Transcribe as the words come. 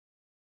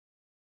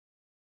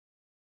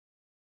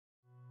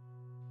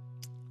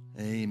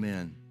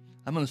Amen.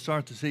 I'm going to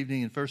start this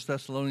evening in 1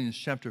 Thessalonians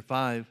chapter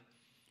 5.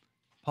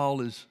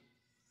 Paul is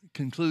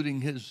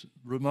concluding his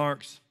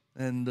remarks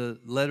and the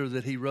letter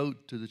that he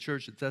wrote to the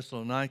church at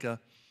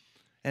Thessalonica.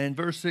 And in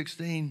verse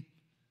 16,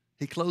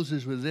 he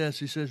closes with this.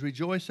 He says,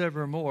 "Rejoice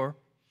evermore."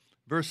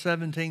 Verse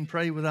 17,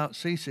 "Pray without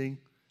ceasing."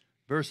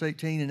 Verse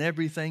 18, "In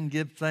everything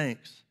give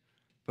thanks,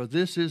 for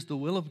this is the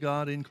will of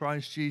God in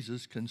Christ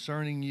Jesus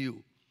concerning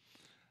you."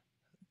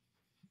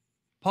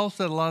 Paul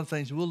said a lot of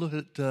things. We'll look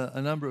at a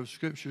number of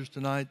scriptures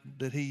tonight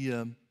that he,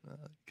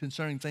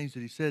 concerning things that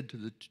he said to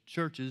the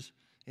churches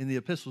in the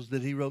epistles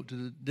that he wrote to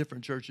the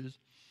different churches.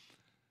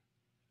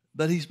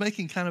 But he's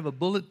making kind of a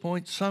bullet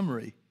point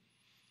summary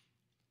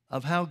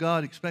of how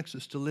God expects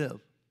us to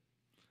live.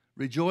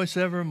 Rejoice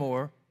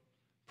evermore,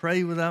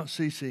 pray without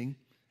ceasing,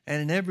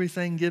 and in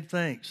everything give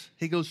thanks.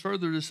 He goes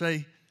further to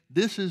say,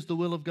 this is the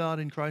will of God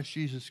in Christ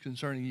Jesus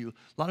concerning you.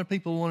 A lot of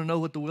people want to know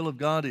what the will of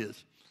God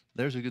is.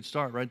 There's a good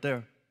start right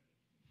there.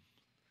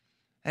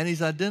 And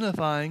he's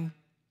identifying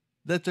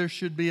that there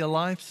should be a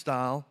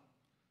lifestyle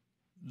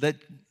that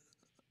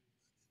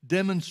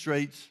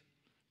demonstrates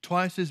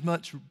twice as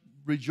much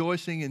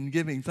rejoicing and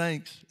giving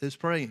thanks as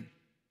praying.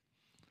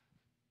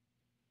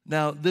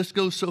 Now, this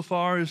goes so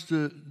far as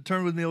to,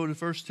 turn with me over to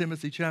 1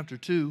 Timothy chapter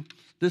 2.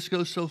 This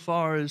goes so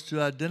far as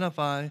to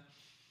identify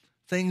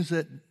things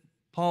that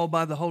Paul,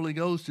 by the Holy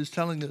Ghost, is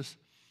telling us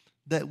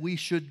that we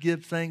should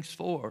give thanks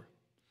for.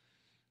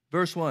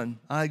 Verse 1,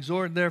 "I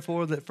exhort,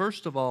 therefore, that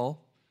first of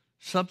all,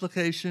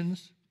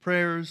 supplications,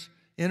 prayers,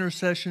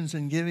 intercessions,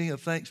 and giving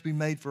of thanks be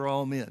made for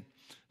all men."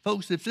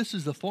 Folks, if this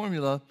is the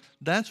formula,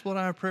 that's what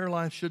our prayer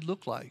life should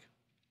look like.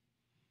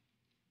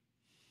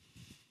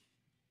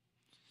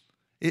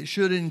 It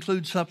should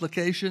include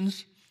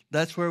supplications.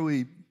 That's where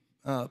we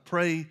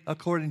pray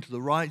according to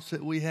the rights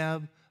that we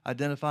have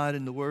identified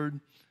in the Word.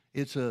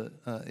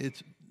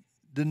 It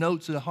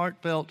denotes a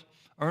heartfelt,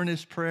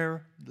 earnest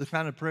prayer, the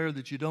kind of prayer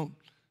that you don't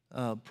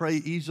pray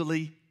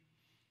easily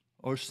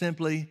or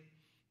simply,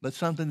 but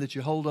something that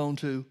you hold on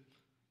to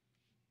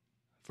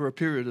for a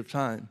period of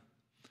time.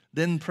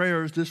 Then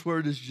prayers, this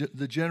word is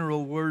the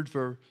general word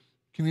for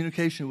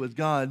communication with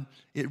God.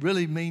 It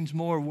really means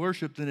more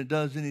worship than it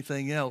does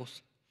anything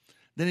else.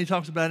 Then he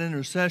talks about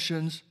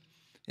intercessions.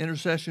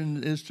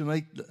 Intercession is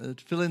to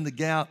fill in the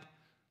gap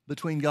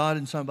between God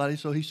and somebody.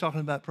 So he's talking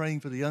about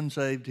praying for the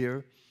unsaved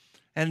here.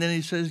 And then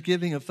he says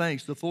giving of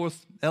thanks. The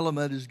fourth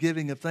element is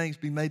giving of thanks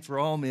be made for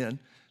all men.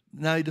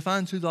 Now he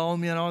defines who the all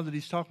men are that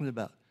he's talking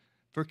about.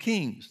 For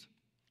kings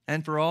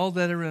and for all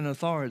that are in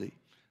authority,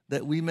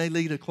 that we may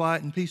lead a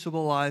quiet and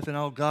peaceable life in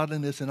all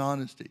godliness and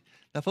honesty.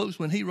 Now, folks,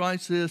 when he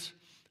writes this,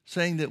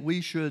 saying that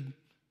we should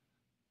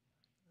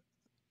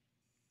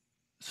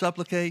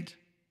supplicate,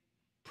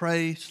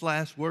 pray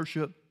 /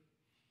 worship,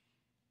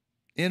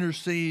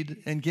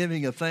 intercede, and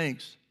giving of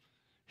thanks,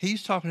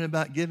 he's talking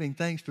about giving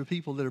thanks for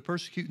people that are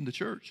persecuting the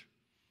church.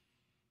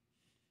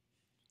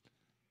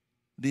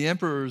 The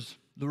emperors,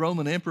 the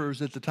Roman emperors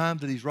at the time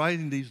that he's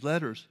writing these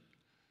letters,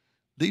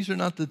 these are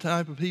not the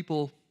type of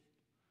people,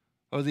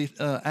 or the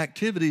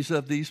activities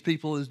of these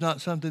people is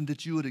not something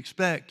that you would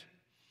expect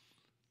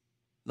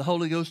the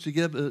Holy Ghost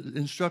to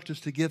instruct us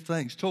to give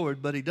thanks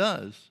toward, but he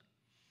does.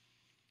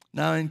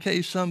 Now, in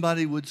case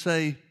somebody would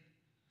say,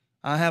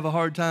 I have a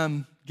hard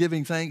time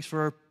giving thanks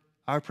for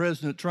our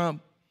President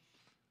Trump,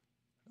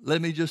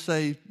 let me just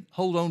say,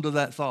 hold on to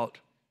that thought.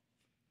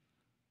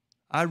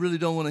 I really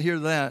don't want to hear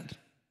that,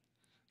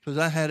 because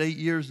I had 8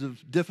 years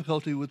of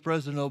difficulty with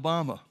President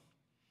Obama.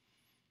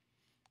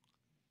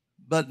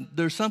 But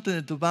there's something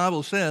that the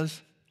Bible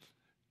says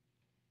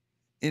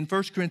in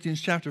 1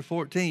 Corinthians chapter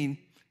 14.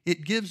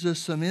 It gives us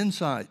some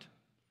insight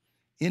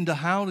into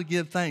how to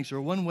give thanks, or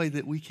one way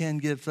that we can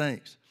give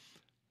thanks.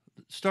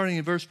 Starting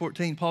in verse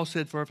 14, Paul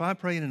said, "For if I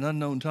pray in an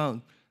unknown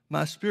tongue,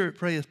 my spirit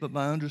prayeth, but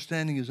my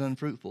understanding is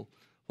unfruitful.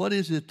 What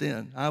is it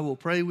then? I will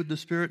pray with the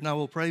spirit, and I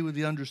will pray with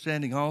the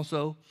understanding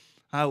also.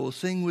 I will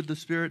sing with the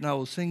spirit, and I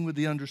will sing with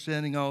the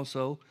understanding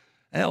also.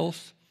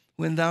 Else,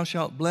 when thou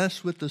shalt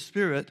bless with the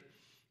spirit,"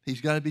 he's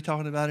got to be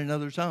talking about in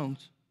other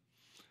tongues.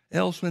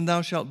 "Else, when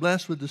thou shalt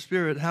bless with the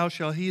Spirit, how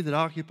shall he that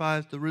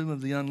occupieth the room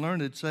of the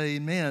unlearned say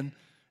amen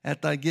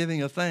at thy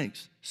giving of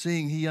thanks,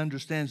 seeing he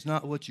understands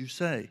not what you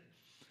say?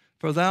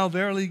 For thou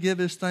verily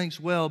givest thanks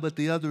well, but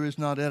the other is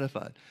not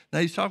edified." Now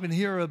he's talking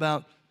here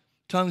about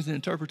tongues and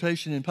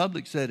interpretation in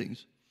public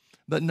settings.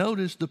 But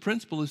notice the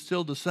principle is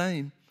still the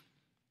same,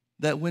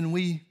 that when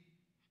we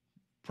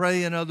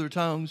pray in other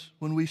tongues,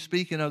 when we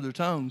speak in other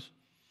tongues,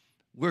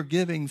 we're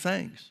giving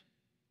thanks.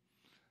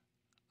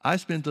 I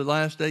spent the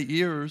last 8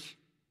 years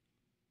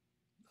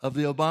of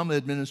the Obama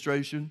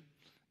administration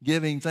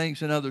giving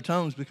thanks in other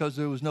tongues because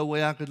there was no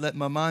way I could let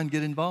my mind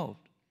get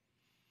involved.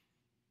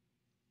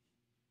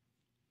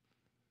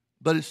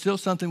 But it's still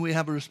something we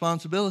have a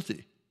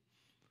responsibility.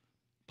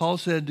 Paul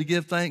said to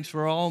give thanks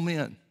for all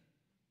men.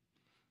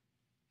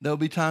 There'll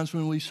be times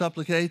when we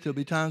supplicate. There'll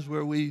be times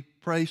where we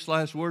pray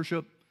 /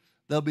 worship.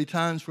 There'll be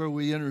times where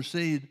we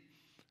intercede.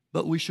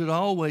 But we should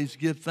always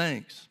give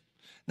thanks.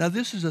 Now,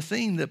 this is a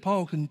theme that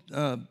Paul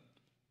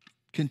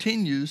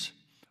continues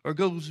or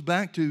goes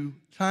back to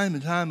time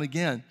and time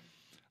again.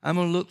 I'm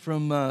going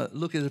to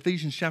look at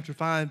Ephesians chapter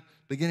 5,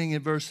 beginning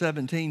in verse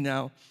 17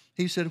 now.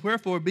 He said,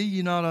 "Wherefore be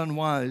ye not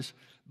unwise,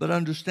 but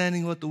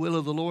understanding what the will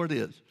of the Lord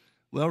is."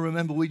 Well,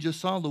 remember, we just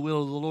saw the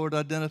will of the Lord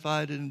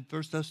identified in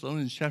 1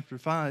 Thessalonians chapter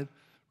 5.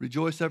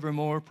 "Rejoice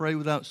evermore, pray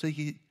without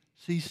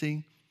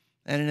ceasing,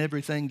 and in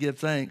everything give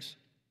thanks.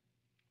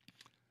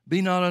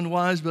 Be not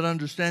unwise, but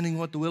understanding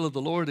what the will of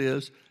the Lord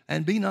is,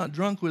 and be not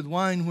drunk with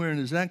wine wherein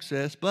is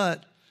excess,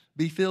 but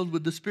be filled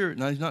with the Spirit."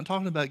 Now, he's not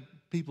talking about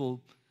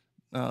people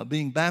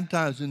being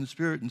baptized in the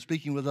Spirit and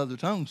speaking with other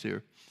tongues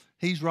here.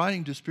 He's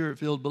writing to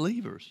Spirit-filled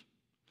believers.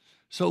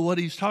 So what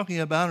he's talking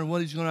about and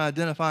what he's going to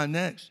identify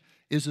next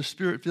is a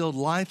Spirit-filled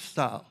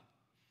lifestyle,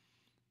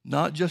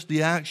 not just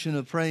the action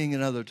of praying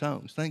in other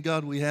tongues. Thank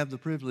God we have the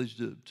privilege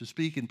to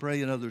speak and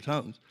pray in other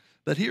tongues.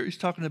 But here he's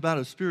talking about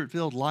a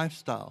Spirit-filled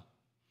lifestyle.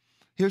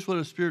 Here's what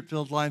a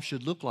Spirit-filled life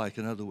should look like,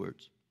 in other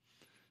words.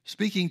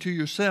 "Speaking to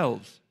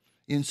yourselves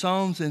in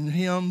psalms and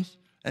hymns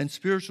and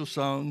spiritual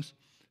songs,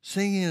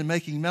 singing and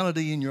making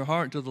melody in your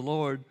heart to the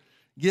Lord,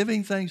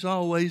 giving thanks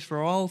always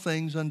for all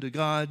things unto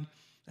God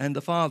and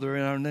the Father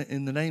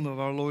in the name of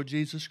our Lord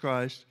Jesus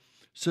Christ,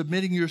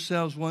 submitting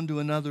yourselves one to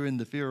another in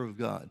the fear of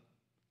God."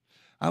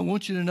 I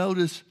want you to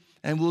notice,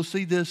 and we'll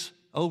see this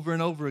over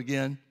and over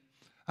again,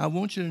 I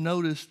want you to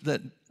notice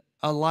that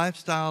a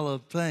lifestyle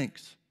of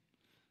thanks,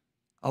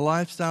 a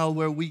lifestyle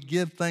where we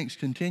give thanks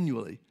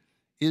continually,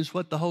 is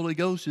what the Holy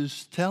Ghost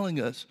is telling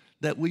us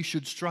that we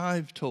should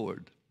strive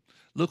toward.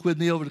 Look with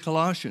me over to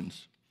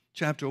Colossians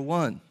chapter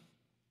 1.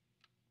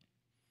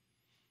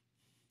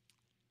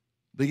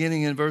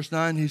 Beginning in verse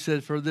 9, he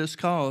said, "For this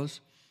cause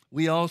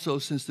we also,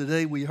 since the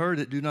day we heard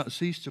it, do not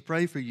cease to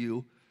pray for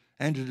you,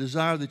 and to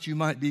desire that you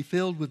might be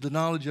filled with the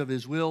knowledge of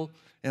his will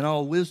and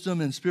all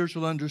wisdom and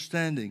spiritual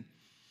understanding,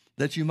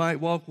 that you might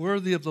walk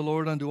worthy of the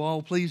Lord unto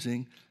all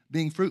pleasing,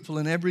 being fruitful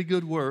in every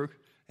good work,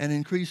 and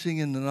increasing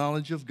in the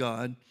knowledge of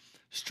God,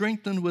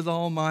 strengthened with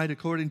all might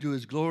according to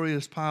his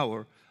glorious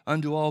power,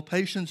 unto all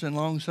patience and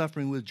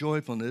longsuffering with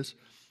joyfulness,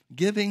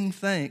 giving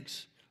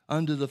thanks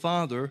unto the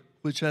Father,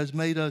 which has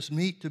made us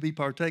meet to be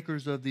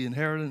partakers of the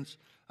inheritance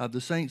of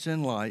the saints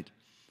in light,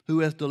 who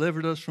hath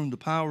delivered us from the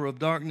power of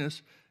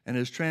darkness and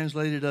has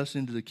translated us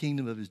into the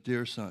kingdom of his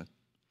dear Son."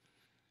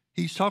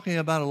 He's talking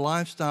about a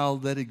lifestyle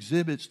that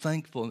exhibits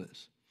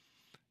thankfulness,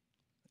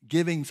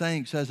 giving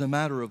thanks as a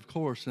matter of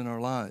course in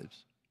our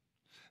lives.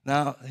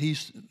 Now,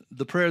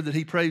 the prayer that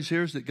he prays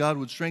here is that God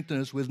would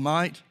strengthen us with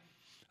might,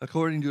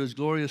 according to his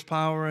glorious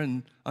power,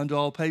 and unto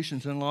all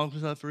patience and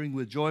long-suffering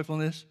with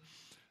joyfulness.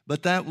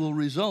 But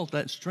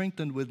that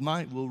strengthened with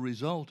might will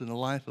result in a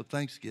life of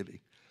thanksgiving.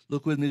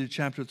 Look with me to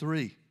chapter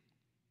 3.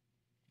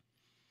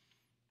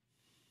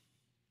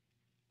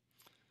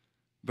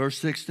 Verse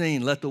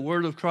 16, "Let the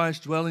word of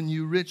Christ dwell in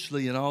you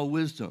richly in all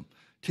wisdom,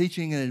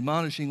 teaching and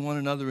admonishing one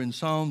another in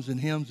psalms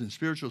and hymns and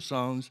spiritual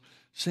songs,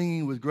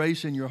 singing with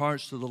grace in your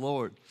hearts to the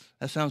Lord."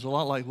 That sounds a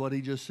lot like what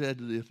he just said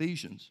to the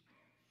Ephesians.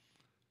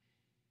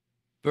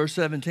 Verse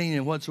 17,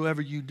 "And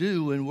whatsoever you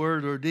do in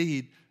word or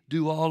deed,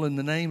 do all in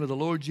the name of the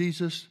Lord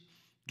Jesus,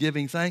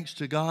 giving thanks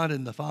to God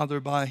and the Father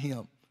by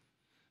him."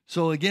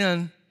 So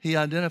again, he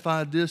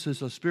identified this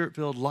as a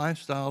Spirit-filled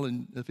lifestyle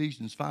in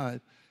Ephesians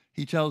 5.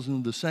 He tells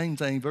them the same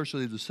thing,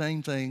 virtually the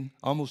same thing,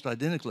 almost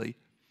identically,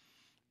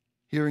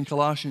 here in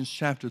Colossians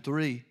chapter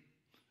 3.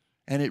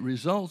 And it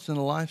results in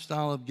a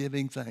lifestyle of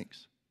giving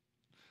thanks.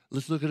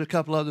 Let's look at a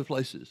couple other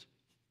places.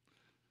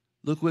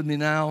 Look with me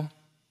now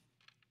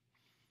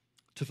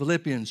to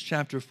Philippians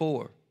chapter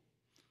 4.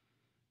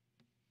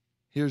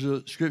 Here's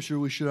a scripture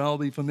we should all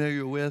be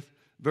familiar with.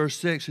 Verse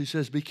 6, he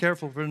says, "Be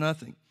careful for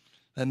nothing."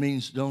 That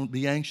means don't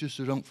be anxious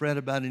or don't fret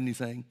about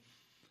anything.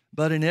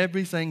 "But in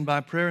everything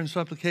by prayer and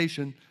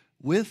supplication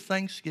with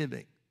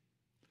thanksgiving,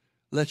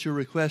 let your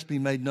request be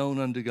made known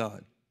unto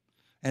God.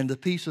 And the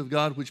peace of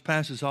God which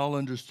passes all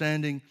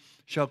understanding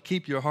shall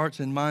keep your hearts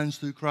and minds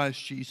through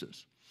Christ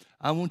Jesus."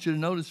 I want you to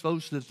notice,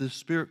 folks, that this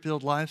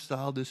Spirit-filled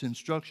lifestyle, this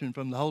instruction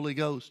from the Holy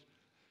Ghost,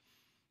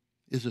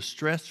 is a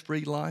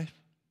stress-free life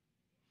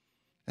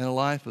and a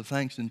life of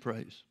thanks and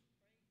praise.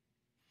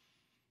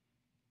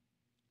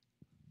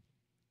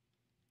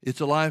 It's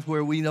a life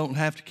where we don't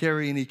have to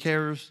carry any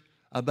cares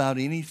about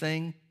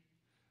anything,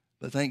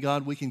 but thank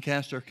God we can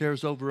cast our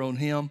cares over on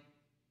him.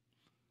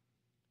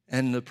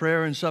 And the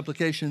prayer and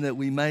supplication that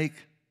we make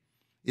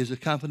is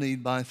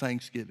accompanied by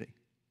thanksgiving.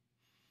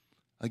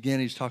 Again,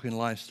 he's talking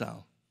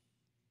lifestyle.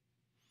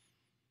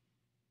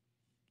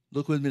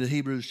 Look with me to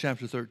Hebrews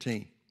chapter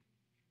 13.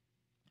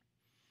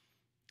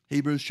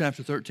 Hebrews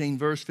chapter 13,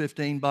 verse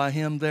 15, "By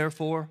him,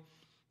 therefore,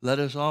 let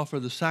us offer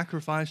the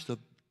sacrifice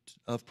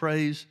of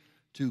praise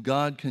to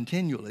God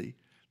continually.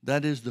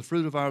 That is the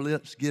fruit of our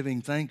lips,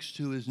 giving thanks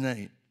to his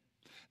name."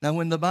 Now,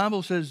 when the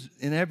Bible says,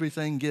 "In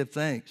everything give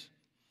thanks,"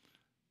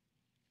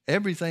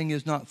 everything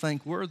is not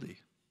thankworthy.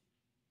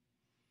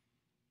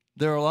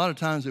 There are a lot of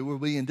times that we'll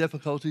be in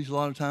difficulties, a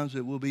lot of times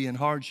that we'll be in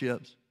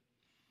hardships.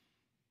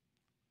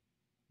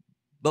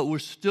 But we're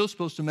still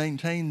supposed to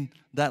maintain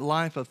that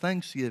life of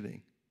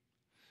thanksgiving.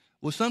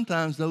 Well,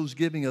 sometimes those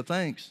giving of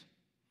thanks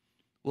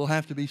will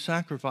have to be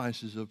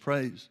sacrifices of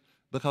praise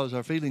because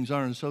our feelings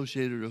aren't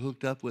associated or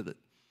hooked up with it.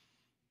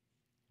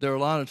 There are a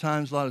lot of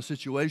times, a lot of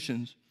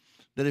situations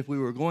that if we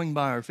were going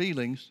by our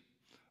feelings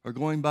or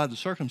going by the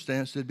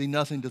circumstance, there'd be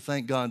nothing to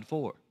thank God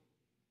for.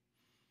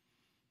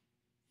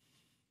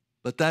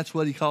 But that's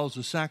what he calls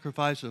the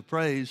sacrifice of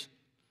praise,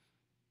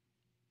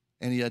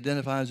 and he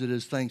identifies it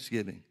as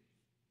thanksgiving.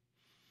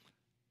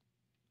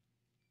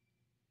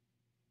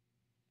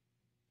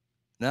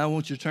 Now I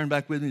want you to turn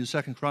back with me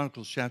to 2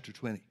 Chronicles chapter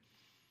 20.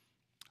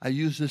 I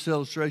used this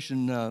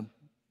illustration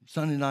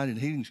Sunday night in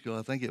healing school,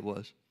 I think it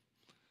was.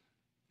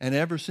 And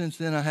ever since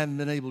then, I haven't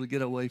been able to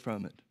get away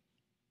from it.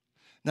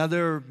 Now,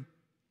 there are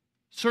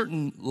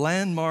certain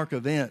landmark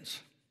events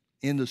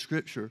in the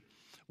Scripture.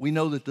 We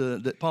know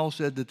that Paul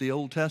said that the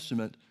Old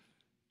Testament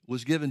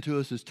was given to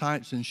us as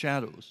types and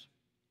shadows,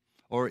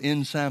 or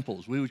in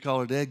samples. We would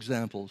call it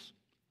examples.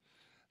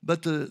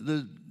 But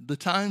the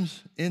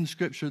times in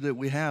Scripture that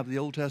we have, the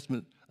Old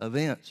Testament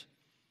events,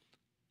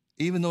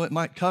 even though it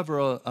might cover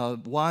a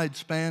wide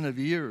span of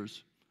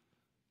years,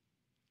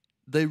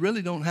 they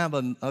really don't have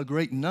a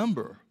great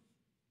number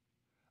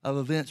of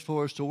events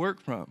for us to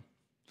work from.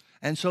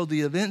 And so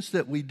the events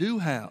that we do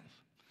have,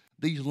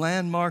 these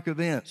landmark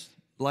events,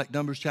 like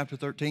Numbers chapter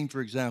 13,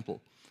 for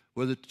example,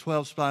 where the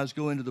 12 spies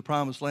go into the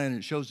promised land and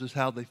it shows us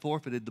how they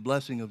forfeited the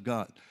blessing of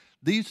God.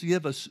 These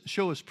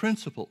show us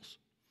principles.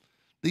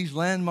 These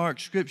landmark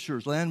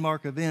scriptures,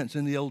 landmark events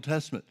in the Old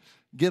Testament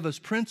give us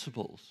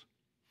principles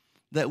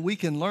that we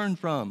can learn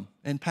from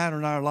and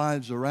pattern our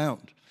lives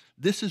around.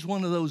 This is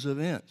one of those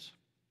events.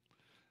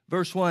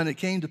 Verse 1, it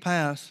came to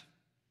pass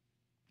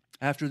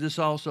after this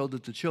also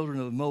that the children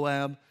of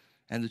Moab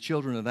and the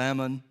children of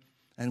Ammon,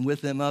 and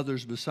with them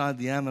others beside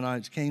the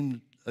Ammonites,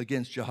 came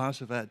against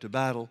Jehoshaphat to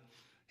battle.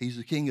 He's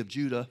the king of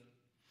Judah.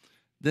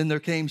 Then there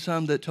came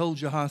some that told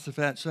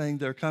Jehoshaphat, saying,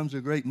 there comes a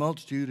great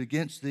multitude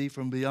against thee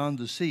from beyond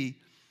the sea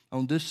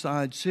on this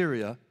side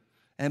Syria,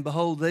 and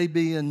behold, they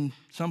be in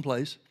some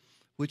place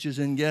which is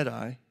En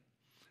Gedi.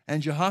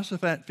 And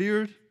Jehoshaphat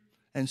feared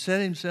and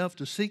set himself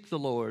to seek the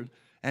Lord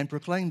and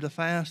proclaimed a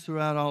fast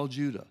throughout all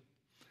Judah.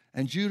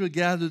 And Judah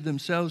gathered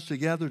themselves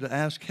together to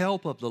ask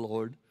help of the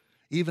Lord.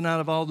 Even out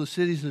of all the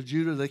cities of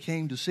Judah they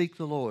came to seek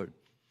the Lord.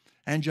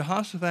 And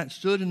Jehoshaphat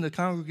stood in the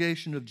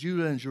congregation of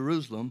Judah and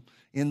Jerusalem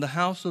in the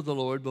house of the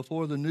Lord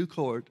before the new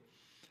court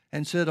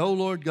and said, O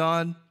Lord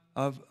God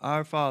of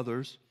our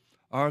fathers,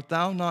 art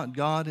thou not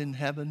God in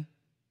heaven?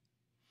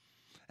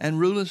 And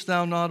rulest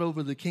thou not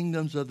over the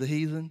kingdoms of the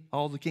heathen,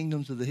 all the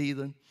kingdoms of the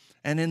heathen?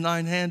 And in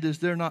thine hand is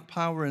there not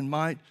power and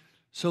might,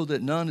 so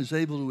that none is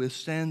able to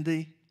withstand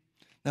thee?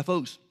 Now,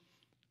 folks,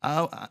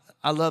 I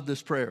love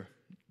this prayer.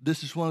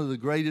 This is one of the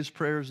greatest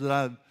prayers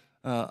that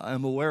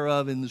I'm aware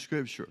of in the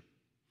Scripture.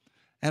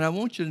 And I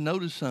want you to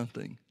notice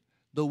something.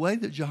 The way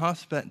that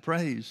Jehoshaphat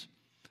prays,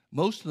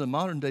 most of the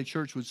modern-day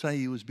church would say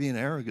he was being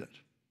arrogant.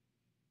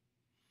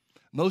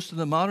 Most of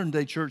the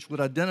modern-day church would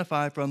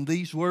identify from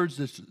these words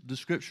that the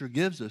Scripture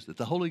gives us, that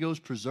the Holy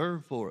Ghost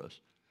preserved for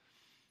us.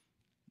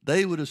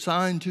 They would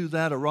assign to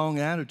that a wrong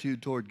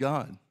attitude toward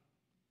God.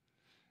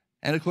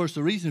 And, of course,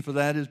 the reason for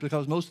that is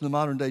because most of the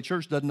modern-day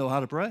church doesn't know how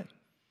to pray.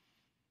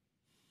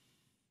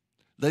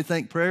 They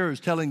think prayer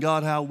is telling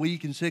God how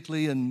weak and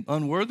sickly and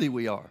unworthy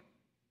we are,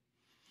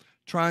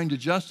 trying to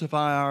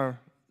justify our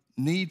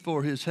need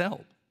for his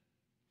help.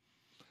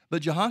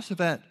 But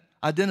Jehoshaphat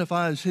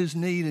identifies his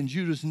need and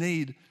Judah's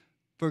need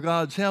for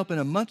God's help in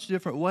a much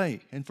different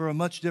way and for a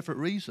much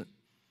different reason.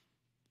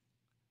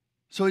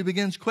 So he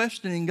begins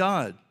questioning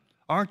God.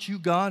 Aren't you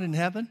God in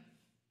heaven?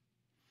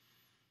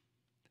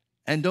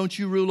 And don't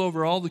you rule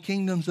over all the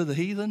kingdoms of the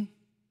heathen?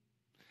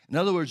 In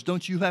other words,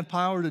 don't you have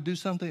power to do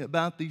something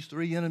about these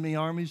three enemy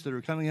armies that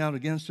are coming out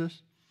against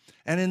us?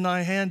 And in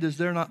thy hand is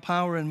there not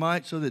power and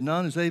might, so that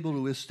none is able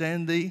to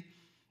withstand thee?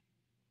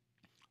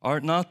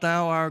 Art not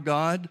thou our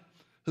God,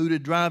 who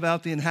did drive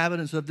out the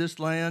inhabitants of this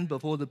land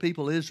before the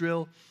people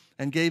Israel,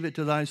 and gave it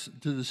to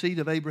the seed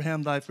of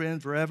Abraham thy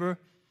friend forever?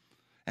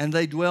 And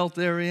they dwelt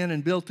therein,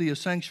 and built thee a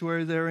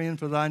sanctuary therein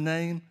for thy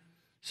name,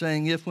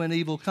 saying, if when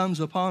evil comes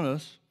upon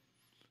us,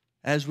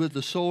 as with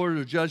the sword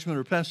or judgment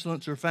or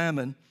pestilence or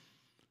famine,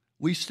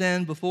 we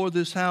stand before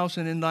this house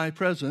and in thy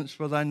presence,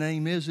 for thy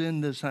name is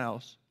in this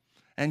house,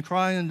 and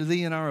cry unto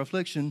thee in our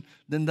affliction,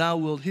 then thou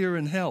wilt hear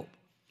and help.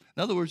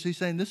 In other words, he's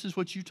saying, this is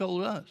what you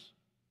told us.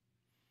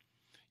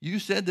 You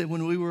said that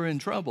when we were in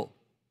trouble,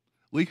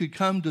 we could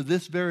come to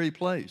this very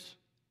place,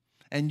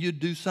 and you'd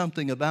do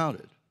something about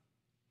it.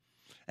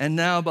 And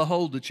now,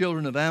 behold, the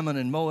children of Ammon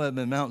and Moab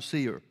and Mount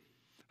Seir,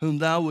 whom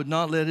thou would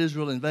not let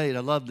Israel invade. I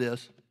love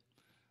this.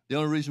 The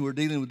only reason we're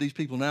dealing with these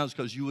people now is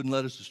because you wouldn't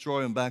let us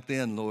destroy them back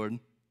then, Lord.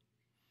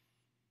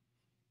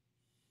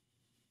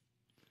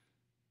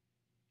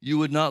 You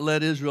would not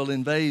let Israel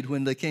invade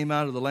when they came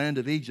out of the land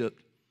of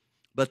Egypt,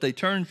 but they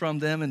turned from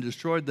them and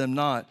destroyed them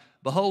not.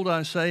 Behold,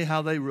 I say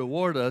how they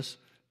reward us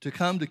to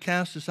come to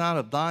cast us out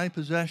of thy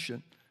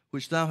possession,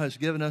 which thou hast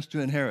given us to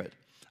inherit.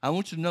 I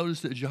want you to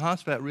notice that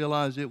Jehoshaphat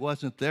realized it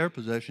wasn't their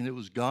possession, it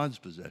was God's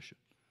possession.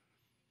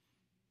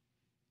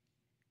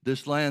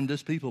 This land,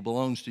 this people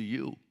belongs to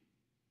you.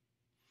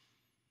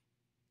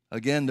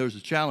 Again, there's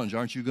a challenge.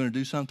 Aren't you going to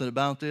do something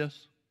about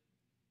this?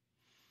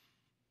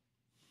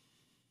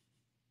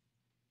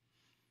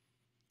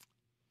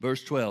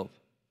 Verse 12,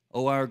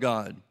 O our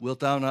God,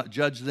 wilt thou not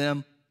judge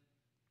them?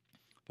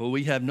 For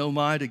we have no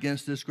might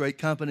against this great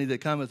company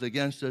that cometh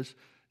against us,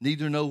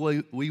 neither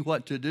know we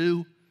what to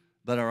do,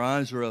 but our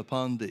eyes are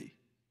upon thee.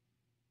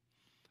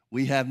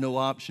 We have no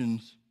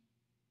options.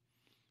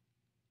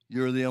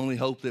 You're the only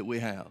hope that we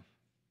have.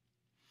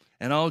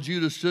 And all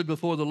Judah stood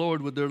before the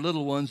Lord with their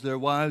little ones, their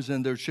wives,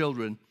 and their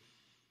children.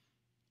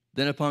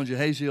 Then upon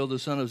Jehaziel the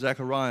son of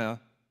Zechariah,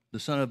 the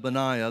son of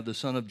Benaiah, the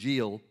son of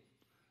Jeiel,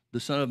 the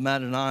son of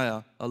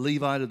Mattaniah, a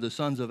Levite of the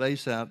sons of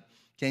Asaph,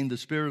 came the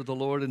Spirit of the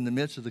Lord in the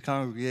midst of the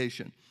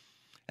congregation.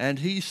 And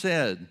he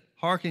said,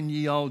 Hearken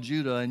ye all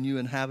Judah, and you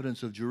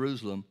inhabitants of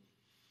Jerusalem,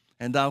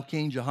 and thou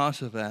King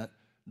Jehoshaphat,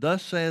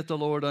 thus saith the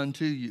Lord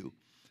unto you,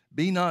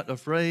 Be not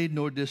afraid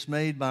nor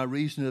dismayed by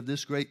reason of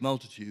this great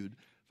multitude,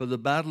 for the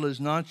battle is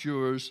not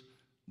yours,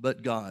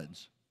 but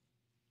God's.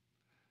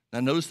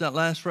 Now notice that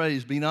last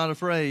phrase, be not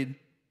afraid,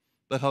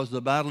 because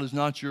the battle is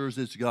not yours,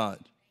 it's God.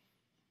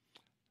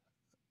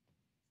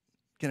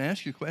 Can I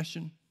ask you a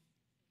question?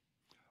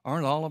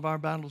 Aren't all of our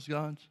battles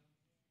God's?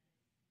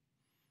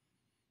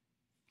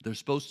 They're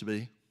supposed to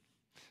be.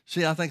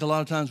 See, I think a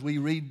lot of times we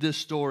read this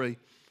story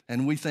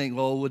and we think,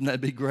 well, wouldn't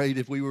that be great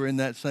if we were in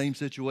that same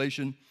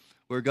situation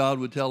where God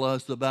would tell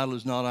us the battle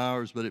is not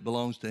ours, but it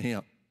belongs to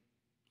him.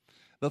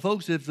 But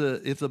folks, if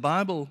the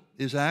Bible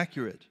is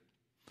accurate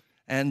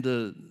and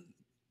the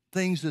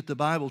things that the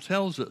Bible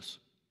tells us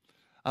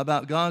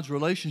about God's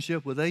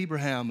relationship with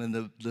Abraham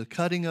and the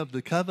cutting of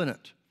the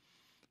covenant,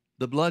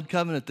 the blood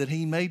covenant that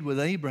he made with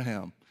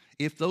Abraham,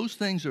 if those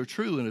things are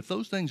true and if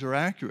those things are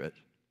accurate,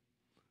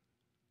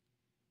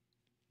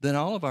 then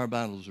all of our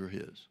battles are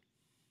his.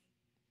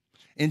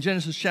 In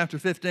Genesis chapter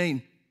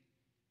 15,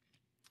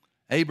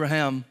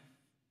 Abraham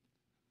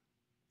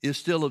is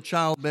still of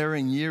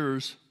childbearing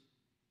years.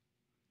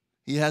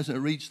 He hasn't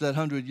reached that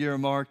 100-year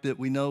mark that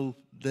we know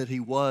that he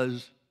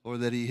was or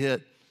that he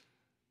hit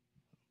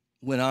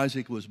when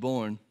Isaac was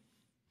born.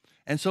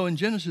 And so in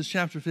Genesis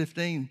chapter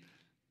 15,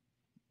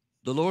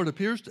 the Lord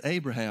appears to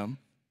Abraham,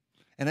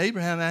 and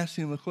Abraham asks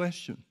him a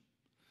question.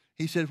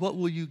 He said, What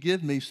will you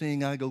give me,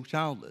 seeing I go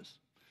childless?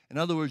 In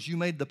other words, you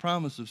made the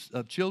promise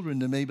of children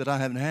to me, but I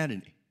haven't had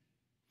any.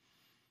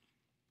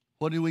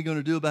 What are we going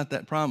to do about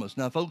that promise?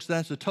 Now, folks,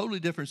 that's a totally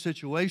different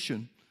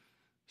situation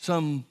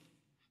some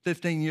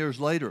 15 years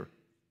later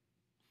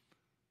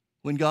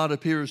when God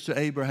appears to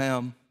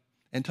Abraham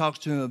and talks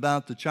to him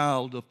about the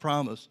child of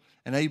promise,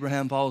 and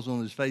Abraham falls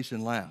on his face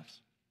and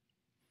laughs.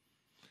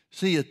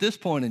 See, at this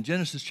point in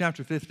Genesis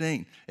chapter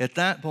 15, at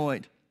that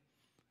point,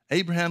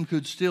 Abraham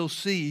could still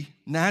see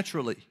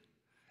naturally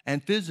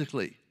and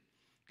physically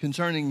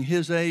concerning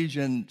his age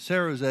and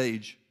Sarah's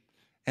age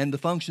and the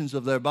functions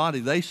of their body.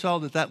 They saw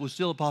that that was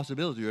still a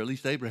possibility, or at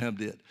least Abraham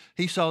did.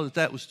 He saw that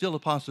that was still a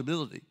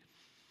possibility.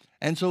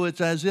 And so it's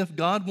as if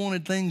God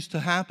wanted things to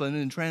happen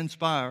and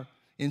transpire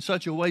in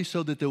such a way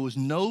so that there was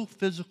no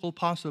physical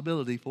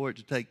possibility for it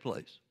to take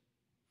place.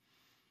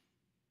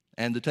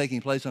 And the taking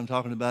place I'm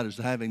talking about is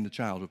having the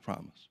child of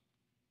promise.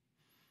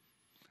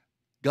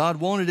 God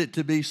wanted it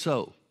to be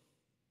so,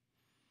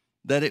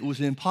 that it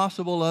was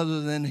impossible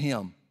other than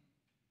him.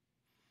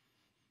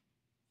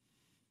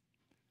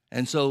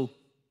 And so,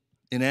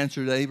 in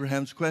answer to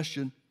Abraham's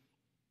question,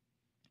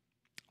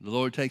 the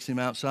Lord takes him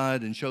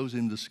outside and shows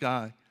him the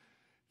sky.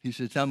 He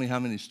said, Tell me how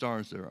many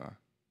stars there are.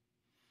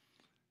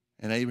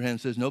 And Abraham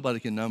says, Nobody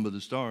can number the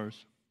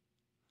stars.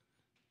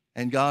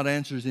 And God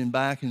answers him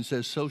back and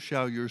says, So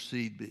shall your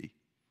seed be.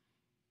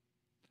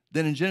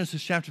 Then in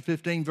Genesis chapter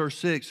 15, verse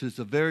 6, is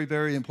a very,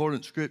 very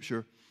important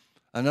scripture,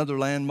 another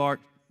landmark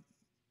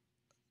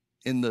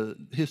in the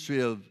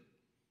history of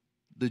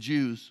the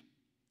Jews.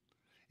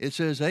 It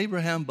says,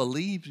 Abraham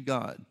believed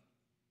God,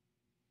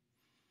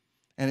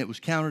 and it was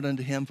counted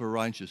unto him for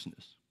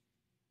righteousness.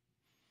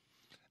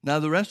 Now,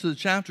 the rest of the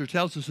chapter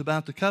tells us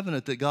about the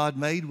covenant that God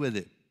made with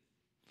it.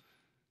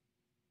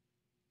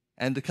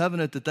 And the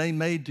covenant that they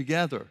made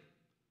together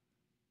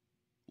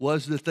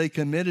was that they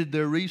committed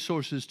their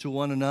resources to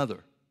one another.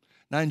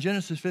 Now, in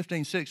Genesis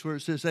 15:6, where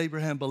it says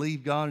Abraham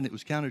believed God and it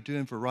was counted to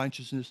him for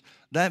righteousness,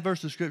 that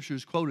verse of Scripture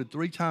is quoted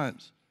 3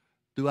 times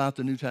throughout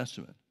the New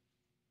Testament.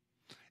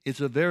 It's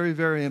a very,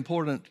 very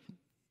important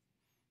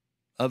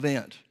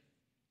event.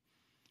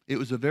 It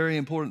was a very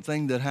important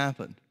thing that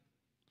happened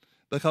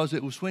because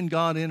it was when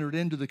God entered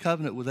into the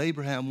covenant with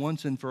Abraham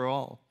once and for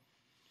all.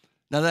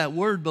 Now, that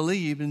word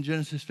believe in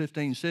Genesis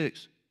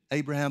 15:6,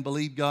 Abraham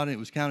believed God and it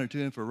was counted to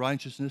him for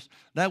righteousness.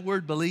 That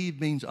word believe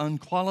means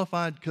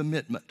unqualified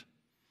commitment.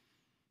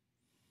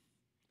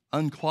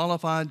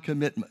 Unqualified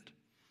commitment.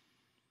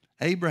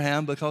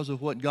 Abraham, because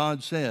of what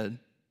God said,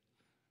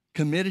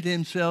 committed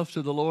himself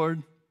to the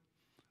Lord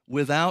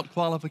without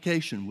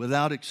qualification,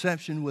 without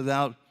exception,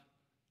 without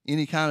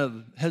any kind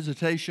of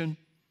hesitation.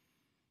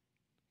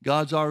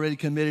 God's already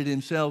committed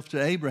himself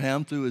to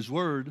Abraham through his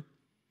word,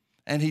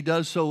 And he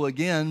does so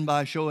again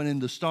by showing him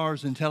the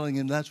stars and telling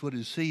him that's what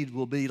his seed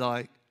will be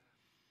like,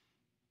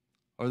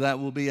 or that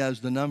will be as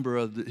the number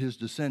of his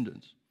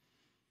descendants.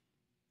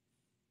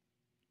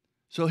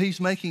 So he's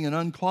making an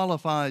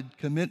unqualified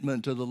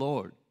commitment to the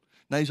Lord.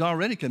 Now, he's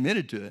already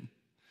committed to it.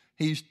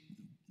 He's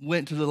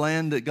went to the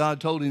land that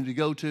God told him to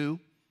go to.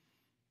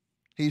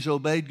 He's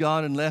obeyed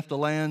God and left the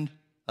land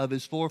of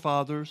his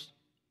forefathers.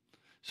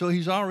 So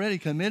he's already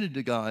committed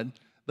to God,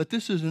 but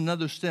this is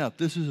another step.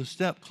 This is a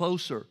step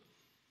closer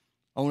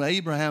on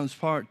Abraham's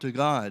part to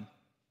God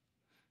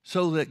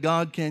so that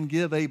God can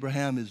give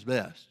Abraham his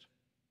best.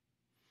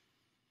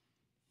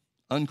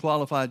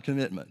 Unqualified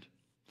commitment.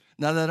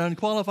 Now, that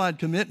unqualified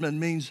commitment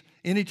means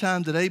any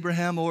time that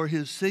Abraham or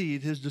his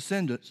seed, his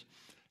descendants,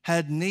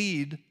 had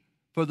need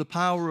for the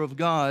power of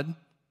God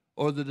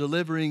or the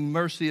delivering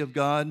mercy of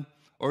God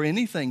or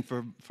anything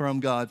from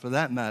God for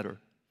that matter,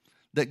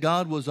 that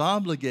God was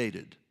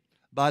obligated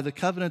by the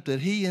covenant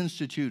that he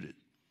instituted.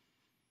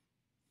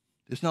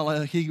 It's not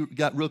like he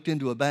got rooked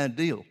into a bad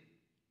deal.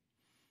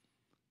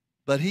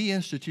 But he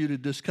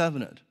instituted this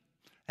covenant.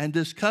 And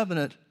this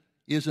covenant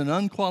is an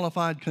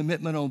unqualified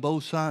commitment on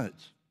both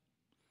sides.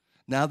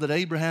 Now that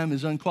Abraham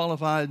is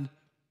unqualifiedly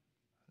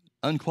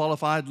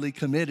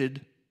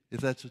committed,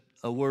 if that's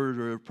a word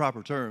or a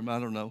proper term, I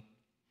don't know.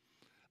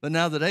 But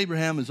now that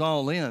Abraham is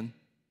all in,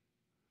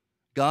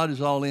 God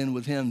is all in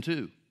with him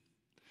too.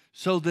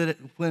 So that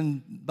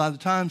by the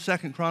time 2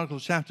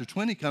 Chronicles chapter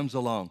 20 comes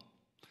along,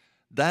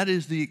 that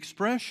is the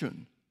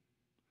expression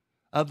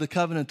of the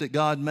covenant that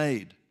God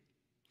made.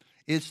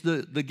 It's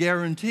the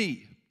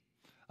guarantee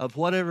of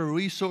whatever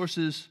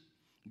resources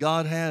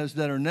God has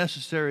that are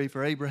necessary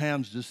for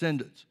Abraham's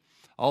descendants.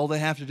 All they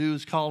have to do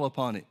is call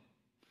upon it.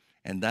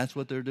 And that's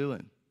what they're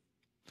doing.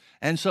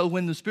 And so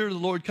when the Spirit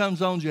of the Lord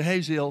comes on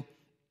Jehaziel,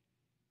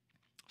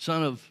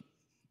 son of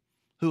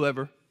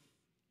whoever,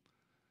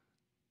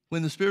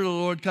 when the Spirit of the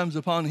Lord comes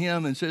upon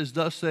him and says,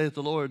 "Thus saith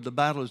the Lord, the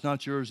battle is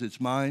not yours,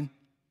 it's mine,"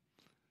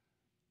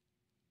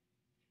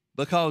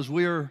 because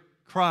we're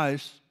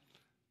Christ,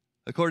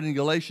 according to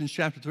Galatians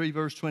chapter 3,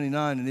 verse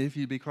 29, and if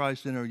you be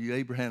Christ, then are you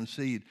Abraham's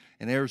seed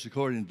and heirs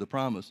according to the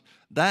promise.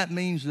 That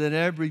means that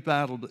every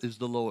battle is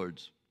the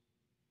Lord's.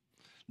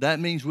 That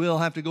means we'll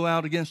have to go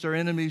out against our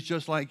enemies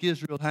just like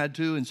Israel had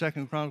to in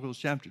 2 Chronicles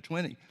chapter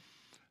 20.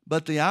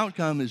 But the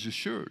outcome is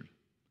assured.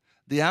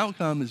 The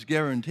outcome is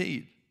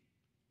guaranteed.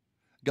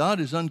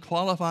 God is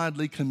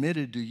unqualifiedly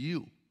committed to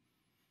you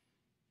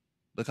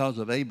because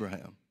of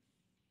Abraham.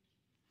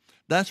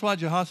 That's why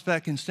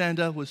Jehoshaphat can stand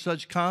up with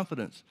such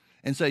confidence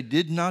and say,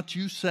 "Did not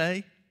you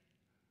say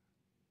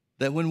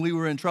that when we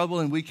were in trouble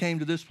and we came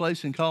to this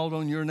place and called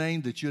on your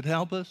name that you'd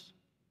help us?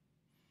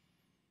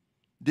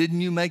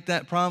 Didn't you make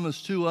that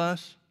promise to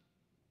us?"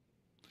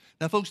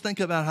 Now, folks, think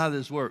about how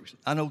this works.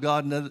 I know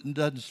God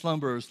doesn't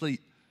slumber or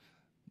sleep,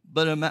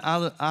 but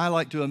I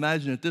like to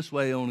imagine it this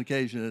way on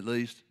occasion at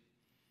least.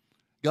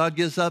 God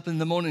gets up in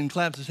the morning and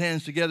claps his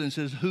hands together and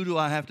says, "Who do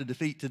I have to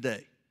defeat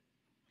today?"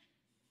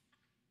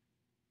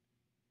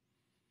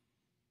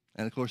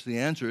 And, of course, the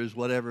answer is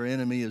whatever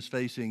enemy is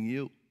facing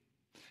you.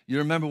 You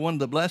remember one of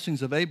the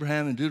blessings of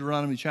Abraham in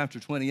Deuteronomy chapter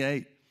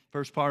 28,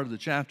 first part of the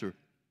chapter,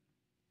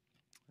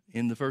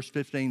 in the first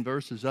 15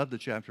 verses of the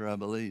chapter, I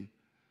believe.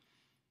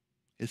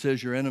 It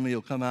says your enemy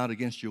will come out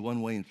against you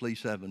one way and flee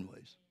 7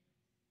 ways.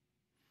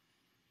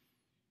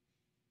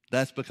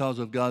 That's because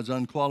of God's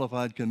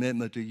unqualified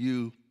commitment to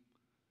you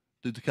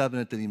through the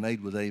covenant that he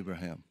made with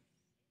Abraham.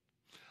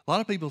 A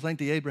lot of people think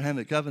the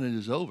Abrahamic covenant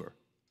is over.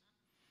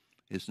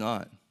 It's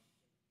not.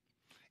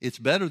 It's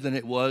better than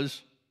it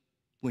was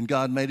when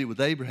God made it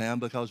with Abraham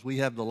because we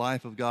have the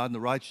life of God and the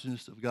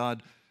righteousness of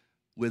God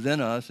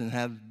within us and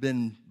have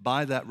been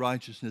by that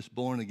righteousness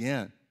born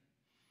again,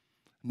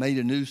 made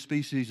a new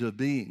species of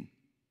being.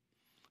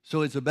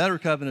 So it's a better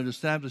covenant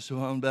established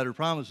upon better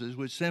promises,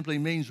 which simply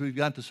means we've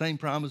got the same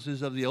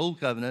promises of the old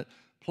covenant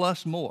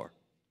plus more.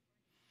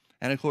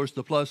 And, of course,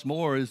 the plus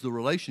more is the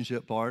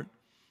relationship part,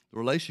 the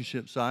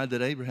relationship side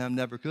that Abraham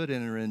never could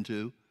enter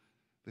into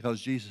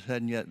because Jesus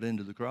hadn't yet been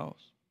to the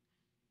cross.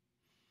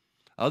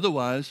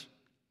 Otherwise,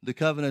 the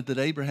covenant that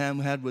Abraham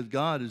had with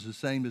God is the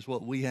same as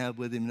what we have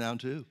with him now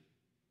too.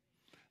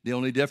 The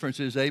only difference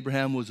is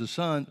Abraham was a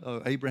son,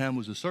 or Abraham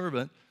was a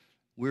servant.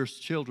 We're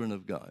children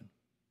of God.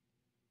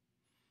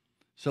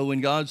 So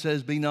when God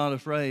says, "Be not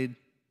afraid,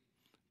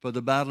 for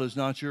the battle is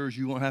not yours,"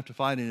 you won't have to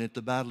fight in it.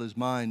 The battle is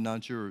mine,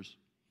 not yours.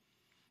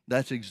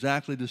 That's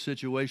exactly the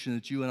situation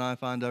that you and I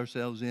find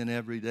ourselves in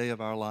every day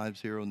of our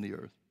lives here on the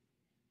earth.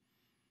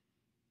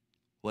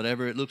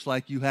 Whatever it looks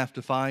like you have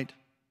to fight,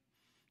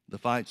 the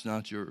fight's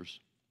not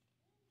yours.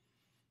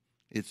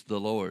 It's the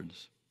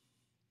Lord's.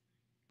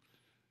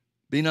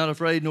 "Be not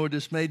afraid nor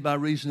dismayed by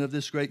reason of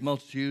this great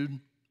multitude,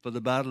 for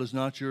the battle is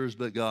not yours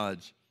but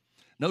God's."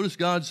 Notice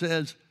God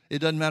says it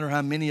doesn't matter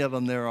how many of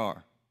them there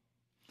are.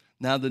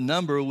 Now the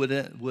number would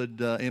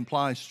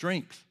imply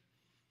strength.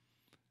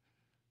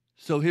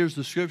 So here's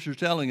the scripture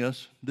telling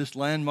us this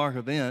landmark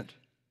event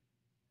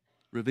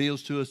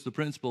reveals to us the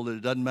principle that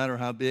it doesn't matter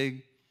how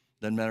big,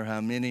 doesn't matter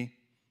how many,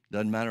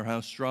 doesn't matter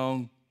how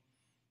strong,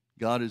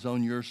 God is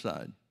on your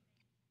side,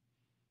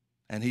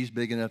 and he's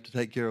big enough to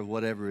take care of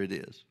whatever it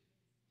is.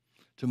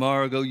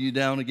 Tomorrow go you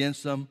down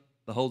against them.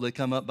 Behold, they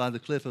come up by the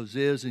cliff of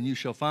Ziz, and you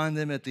shall find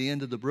them at the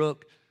end of the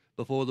brook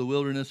before the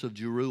wilderness of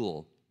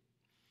Jeruel.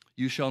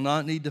 You shall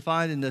not need to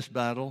fight in this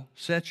battle.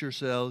 Set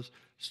yourselves,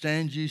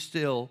 stand ye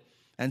still,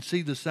 and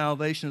see the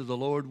salvation of the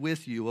Lord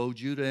with you, O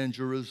Judah and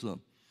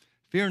Jerusalem.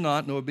 Fear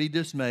not, nor be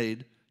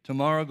dismayed.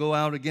 Tomorrow go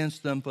out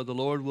against them, for the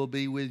Lord will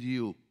be with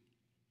you.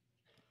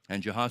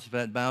 And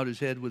Jehoshaphat bowed his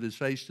head with his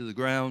face to the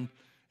ground,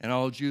 and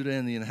all Judah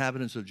and the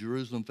inhabitants of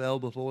Jerusalem fell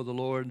before the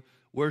Lord,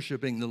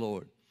 worshiping the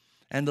Lord.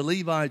 And the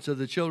Levites of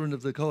the children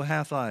of the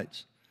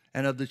Kohathites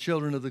and of the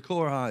children of the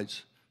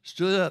Korahites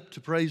stood up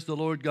to praise the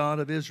Lord God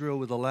of Israel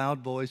with a loud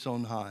voice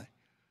on high.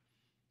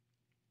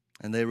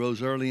 And they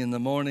rose early in the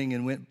morning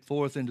and went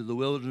forth into the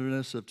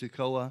wilderness of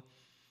Tekoa.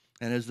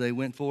 And as they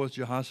went forth,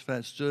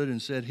 Jehoshaphat stood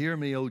and said, Hear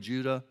me, O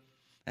Judah,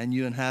 and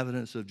you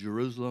inhabitants of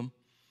Jerusalem.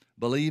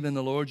 Believe in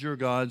the Lord your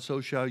God,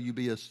 so shall you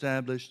be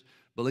established.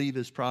 Believe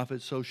his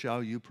prophets, so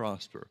shall you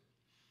prosper.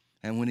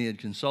 And when he had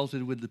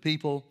consulted with the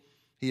people,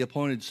 he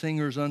appointed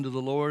singers unto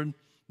the Lord,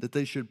 that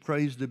they should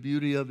praise the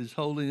beauty of his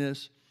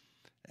holiness.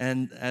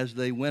 And as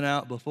they went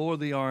out before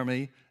the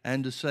army,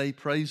 and to say,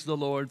 Praise the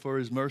Lord, for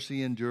his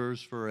mercy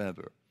endures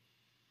forever.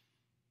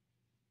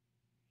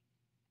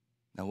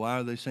 Now, why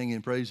are they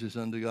singing praises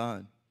unto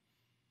God?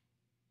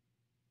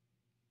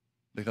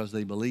 Because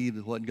they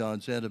believed what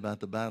God said about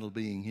the battle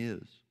being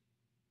his.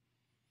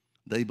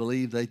 They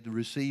believed they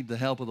received the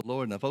help of the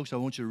Lord. Now, folks, I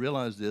want you to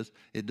realize this.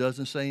 It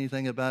doesn't say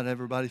anything about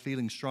everybody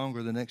feeling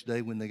stronger the next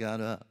day when they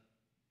got up.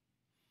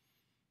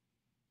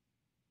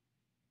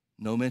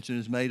 No mention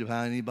is made of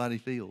how anybody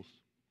feels.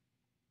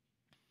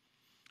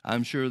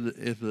 I'm sure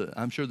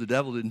the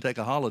devil didn't take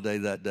a holiday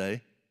that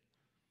day.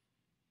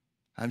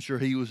 I'm sure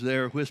he was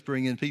there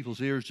whispering in people's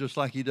ears just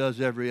like he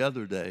does every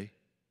other day.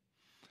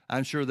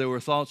 I'm sure there were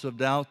thoughts of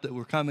doubt that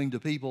were coming to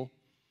people,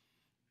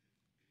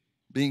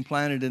 being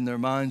planted in their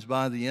minds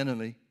by the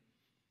enemy.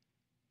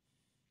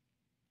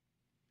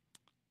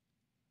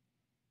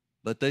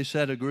 But they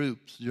set a group,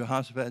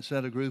 Jehoshaphat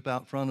set a group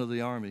out front of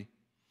the army.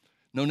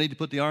 No need to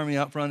put the army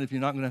out front if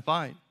you're not going to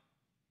fight.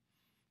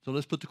 So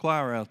let's put the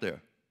choir out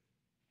there.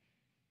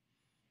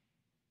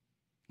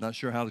 Not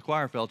sure how the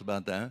choir felt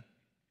about that.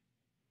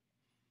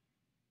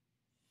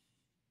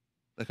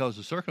 Because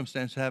the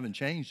circumstances haven't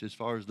changed as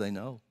far as they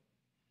know.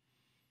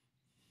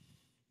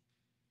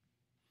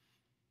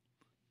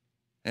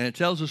 And it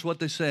tells us what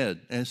they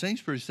said. And it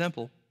seems pretty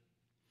simple.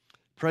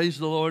 Praise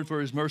the Lord, for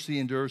his mercy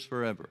endures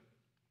forever.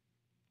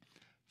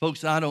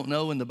 Folks, I don't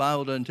know, and the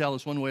Bible doesn't tell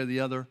us one way or the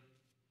other,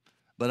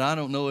 but I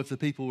don't know if the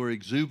people were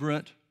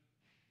exuberant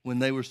when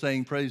they were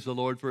saying, Praise the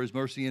Lord, for his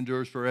mercy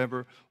endures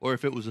forever, or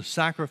if it was a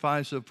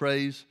sacrifice of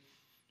praise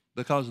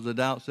because of the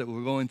doubts that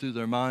were going through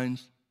their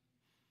minds.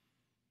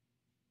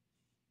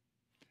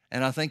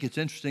 And I think it's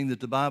interesting that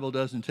the Bible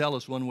doesn't tell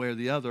us one way or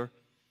the other,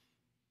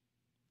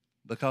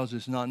 because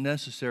it's not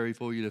necessary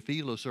for you to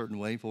feel a certain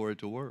way for it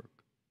to work.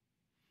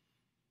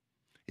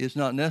 It's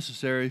not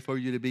necessary for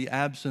you to be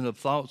absent of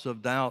thoughts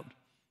of doubt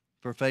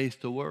for faith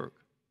to work.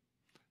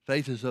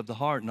 Faith is of the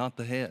heart, not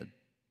the head.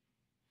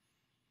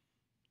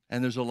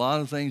 And there's a lot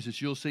of things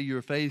that you'll see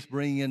your faith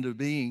bring into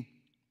being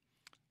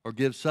or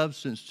give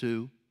substance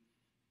to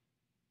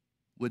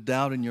with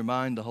doubt in your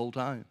mind the whole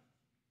time.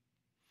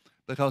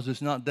 Because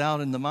it's not doubt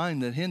in the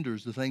mind that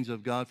hinders the things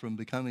of God from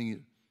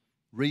becoming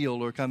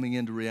real or coming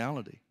into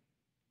reality.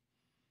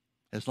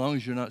 As long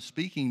as you're not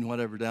speaking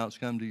whatever doubts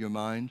come to your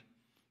mind,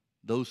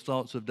 those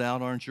thoughts of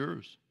doubt aren't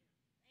yours.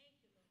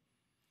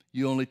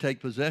 You only take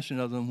possession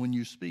of them when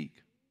you speak.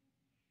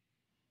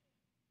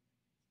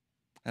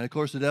 And, of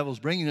course, the devil's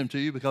bringing them to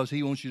you because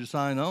he wants you to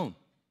sign on.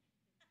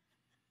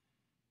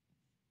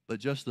 But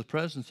just the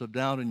presence of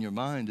doubt in your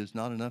mind is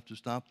not enough to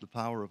stop the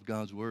power of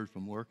God's word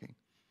from working.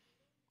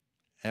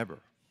 Ever.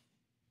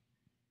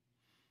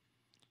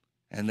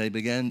 And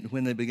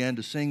when they began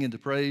to sing and to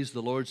praise,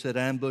 the Lord set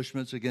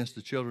ambushments against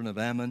the children of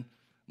Ammon,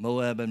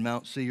 Moab, and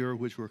Mount Seir,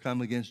 which were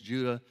come against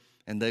Judah,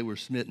 and they were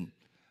smitten.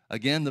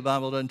 Again, the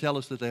Bible doesn't tell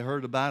us that they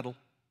heard a battle.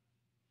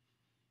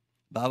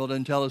 The Bible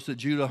doesn't tell us that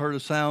Judah heard a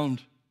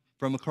sound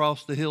from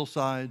across the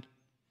hillside,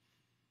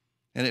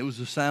 and it was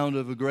the sound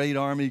of a great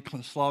army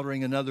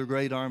slaughtering another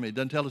great army. It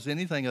doesn't tell us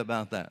anything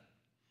about that.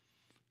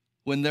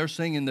 When they're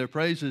singing their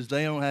praises,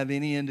 they don't have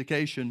any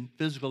indication,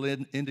 physical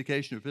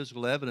indication or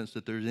physical evidence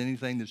that there's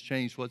anything that's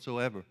changed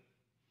whatsoever.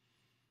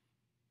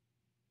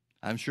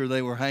 I'm sure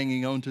they were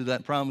hanging on to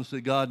that promise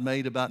that God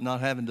made about not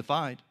having to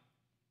fight.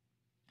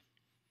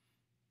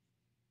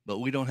 But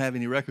we don't have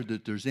any record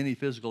that there's any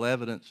physical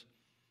evidence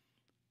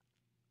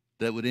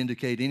that would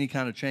indicate any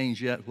kind of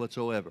change yet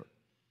whatsoever.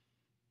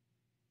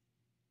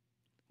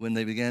 When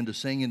they began to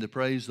sing and to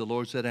praise, the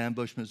Lord set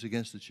ambushments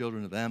against the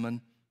children of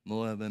Ammon,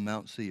 Moab, and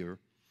Mount Seir,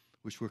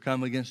 which were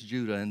come against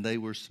Judah, and they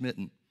were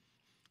smitten.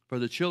 For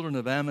the children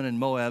of Ammon and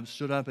Moab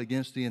stood up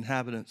against the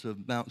inhabitants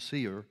of Mount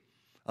Seir,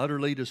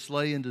 utterly to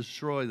slay and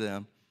destroy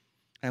them.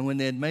 And when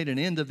they had made an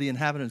end of the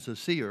inhabitants of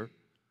Seir,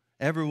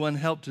 everyone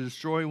helped to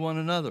destroy one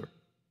another.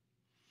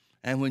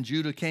 And when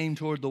Judah came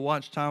toward the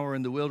watchtower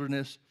in the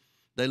wilderness,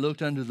 they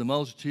looked unto the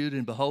multitude,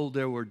 and behold,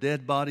 there were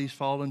dead bodies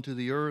fallen to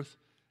the earth,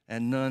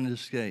 and none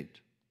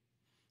escaped.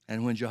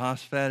 And when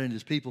Jehoshaphat and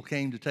his people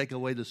came to take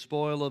away the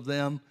spoil of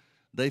them,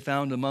 they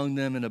found among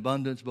them in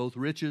abundance both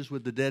riches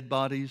with the dead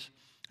bodies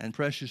and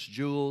precious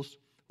jewels,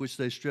 which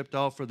they stripped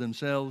off for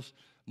themselves,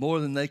 more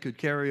than they could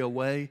carry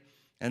away.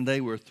 And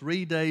they were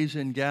 3 days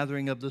in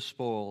gathering of the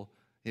spoil.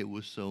 It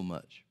was so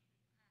much.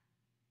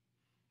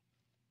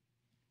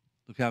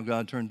 Look how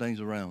God turned things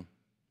around.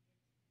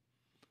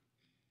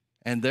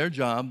 And their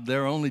job,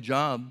 their only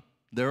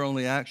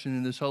action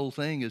in this whole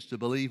thing is to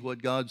believe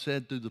what God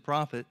said through the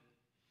prophet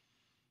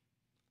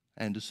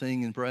and to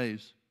sing and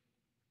praise.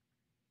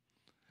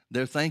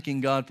 They're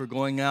thanking God for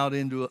going out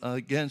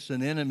against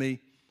an enemy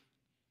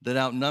that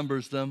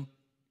outnumbers them,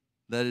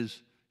 that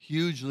is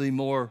hugely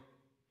more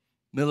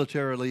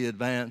militarily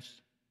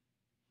advanced.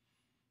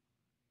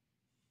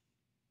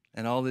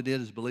 And all they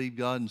did is believe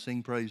God and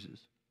sing praises.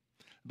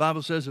 The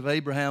Bible says of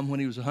Abraham when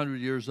he was 100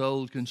 years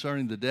old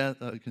concerning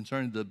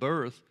the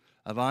birth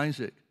of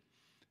Isaac,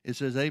 it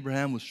says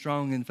Abraham was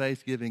strong in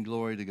faith, giving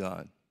glory to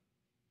God.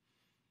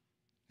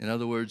 In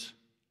other words,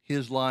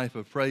 his life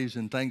of praise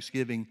and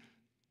thanksgiving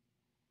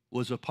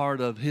was a part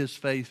of his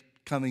faith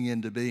coming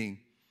into being,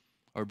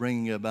 or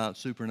bringing about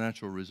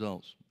supernatural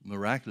results,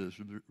 miraculous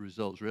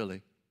results,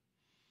 really.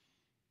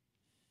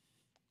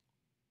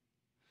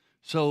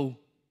 So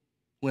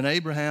when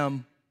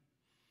Abraham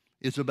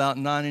is about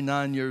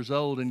 99 years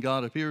old and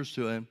God appears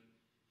to him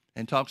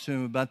and talks to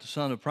him about the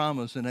son of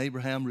promise, and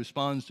Abraham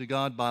responds to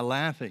God by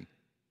laughing,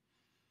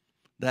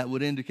 that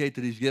would indicate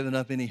that he's given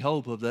up any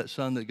hope of that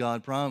son that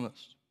God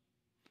promised.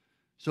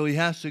 So he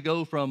has to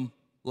go from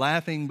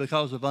laughing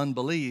because of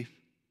unbelief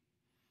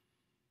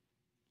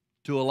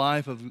to a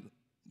life of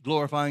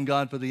glorifying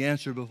God for the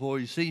answer before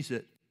he sees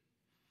it.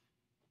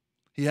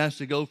 He has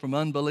to go from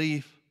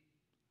unbelief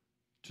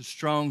to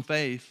strong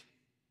faith.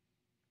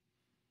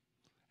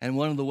 And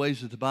one of the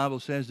ways that the Bible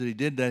says that he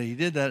did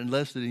that in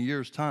less than a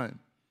year's time.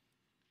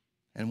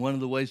 And one of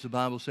the ways the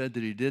Bible said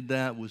that he did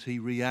that was he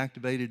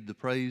reactivated the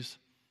praise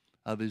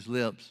of his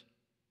lips.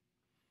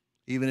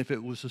 Even if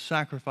it was a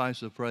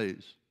sacrifice of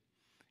praise,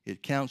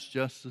 it counts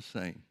just the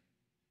same.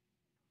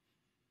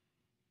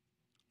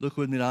 Look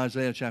with me to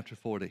Isaiah chapter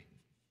 40.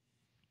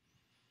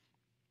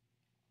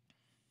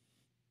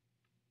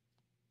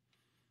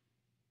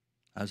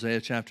 Isaiah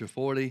chapter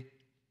 40,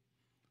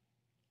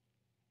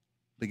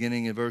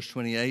 beginning in verse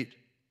 28.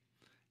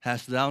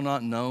 Hast thou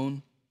not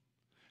known,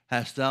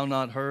 hast thou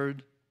not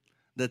heard,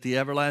 that the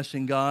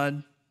everlasting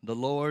God, the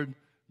Lord,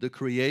 the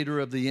creator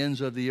of the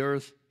ends of the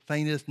earth,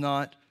 fainteth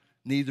not,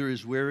 neither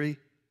is weary?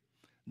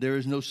 There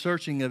is no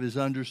searching of his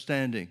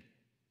understanding.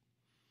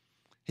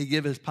 He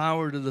giveth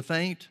power to the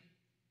faint,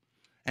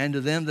 and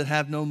to them that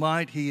have no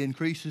might he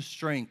increases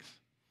strength.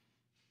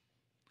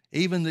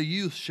 Even the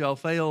youth shall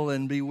fail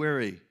and be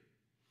weary,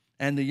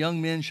 and the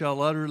young men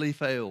shall utterly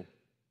fail.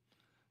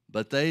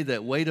 But they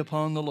that wait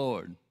upon the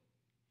Lord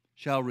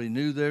shall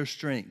renew their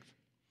strength.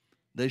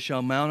 They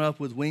shall mount up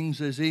with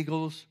wings as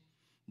eagles.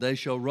 They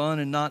shall run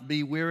and not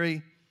be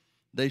weary.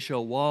 They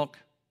shall walk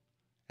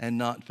and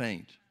not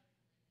faint.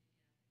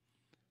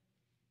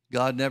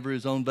 God never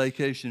is on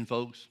vacation,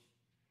 folks.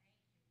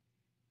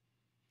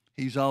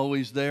 He's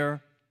always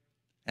there,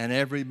 and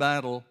every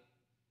battle,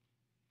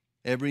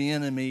 every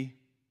enemy,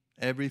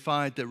 every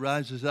fight that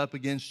rises up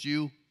against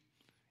you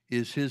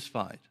is his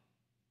fight,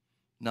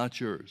 not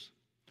yours.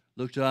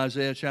 Look to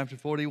Isaiah chapter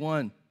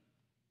 41,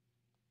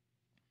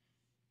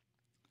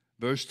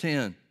 verse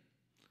 10.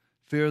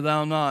 Fear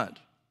thou not,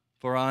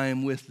 for I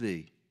am with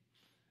thee.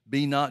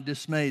 Be not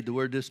dismayed. The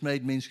word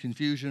dismayed means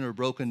confusion or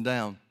broken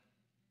down.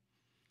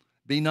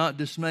 Be not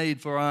dismayed,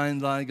 for I am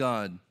thy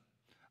God.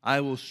 I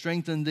will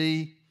strengthen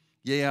thee,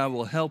 yea, I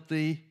will help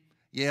thee,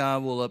 yea, I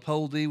will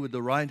uphold thee with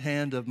the right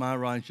hand of my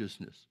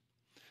righteousness.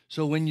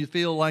 So when you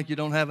feel like you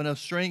don't have enough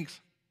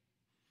strength,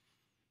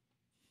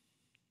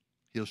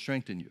 he'll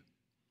strengthen you.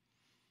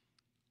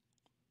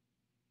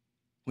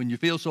 When you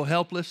feel so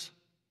helpless,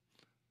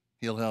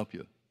 he'll help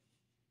you.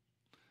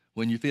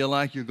 When you feel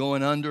like you're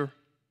going under,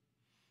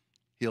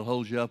 he'll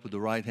hold you up with the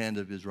right hand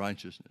of his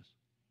righteousness.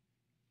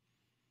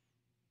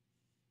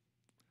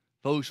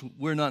 Folks,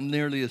 we're not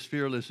nearly as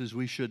fearless as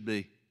we should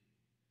be.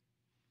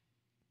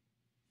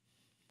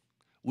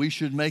 We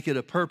should make it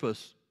a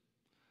purpose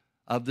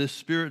of this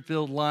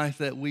spirit-filled life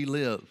that we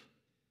live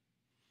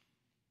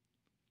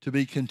to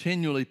be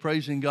continually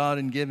praising God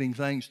and giving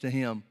thanks to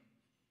him,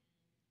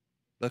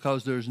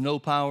 because there's no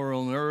power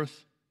on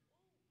earth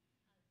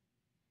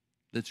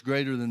that's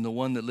greater than the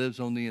one that lives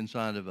on the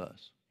inside of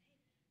us.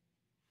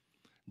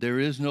 There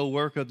is no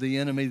work of the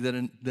enemy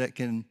that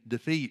can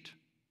defeat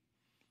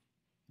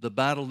the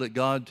battle that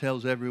God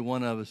tells every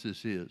one of us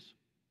is his.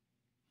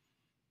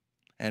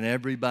 And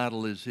every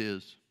battle is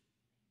his.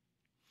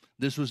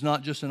 This was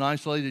not just an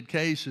isolated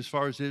case as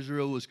far as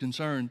Israel was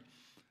concerned,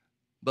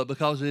 but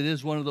because it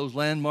is one of those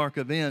landmark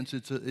events,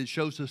 it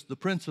shows us the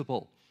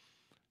principle.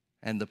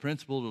 And the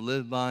principle to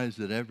live by is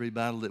that every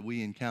battle that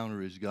we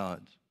encounter is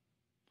God's.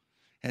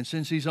 And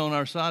since he's on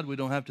our side, we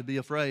don't have to be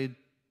afraid.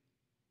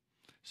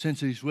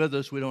 Since he's with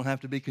us, we don't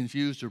have to be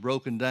confused or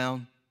broken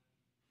down.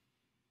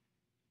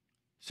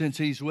 Since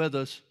he's with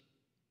us,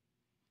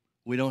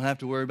 we don't have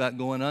to worry about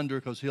going under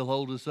because he'll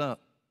hold us up.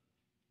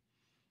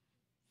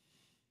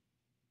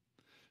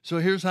 So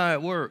here's how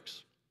it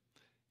works.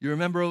 You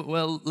remember,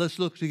 well, let's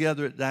look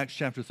together at Acts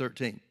chapter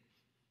 13.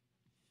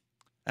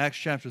 Acts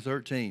chapter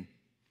 13.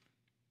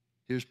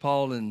 Here's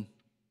Paul and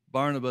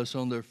Barnabas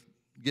on their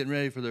getting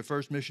ready for their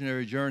first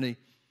missionary journey.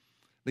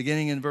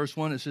 Beginning in verse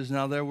 1, it says,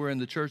 Now there were in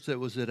the church that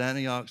was at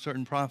Antioch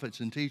certain prophets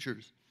and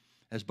teachers,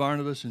 as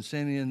Barnabas and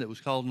Simeon that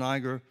was called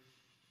Niger,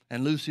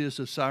 and Lucius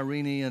of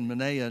Cyrene and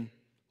Manaen,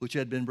 which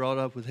had been brought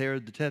up with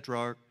Herod the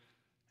Tetrarch,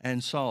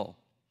 and Saul.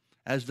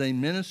 As they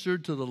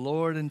ministered to the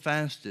Lord and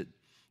fasted,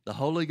 the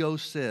Holy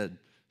Ghost said,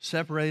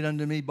 Separate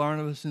unto me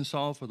Barnabas and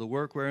Saul for the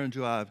work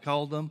whereunto I have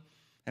called them.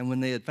 And when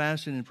they had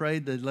fasted and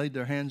prayed, they laid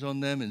their hands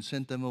on them and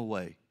sent them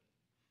away.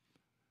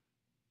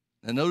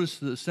 Now notice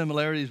the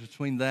similarities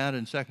between that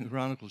and 2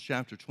 Chronicles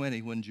chapter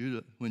 20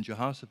 when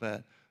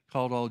Jehoshaphat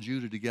called all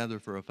Judah together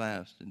for a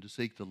fast and to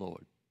seek the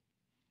Lord.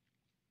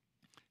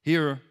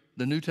 Here,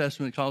 the New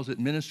Testament calls it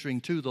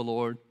ministering to the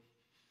Lord.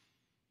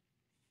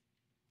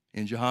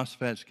 In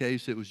Jehoshaphat's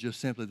case, it was just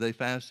simply they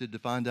fasted to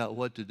find out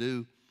what to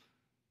do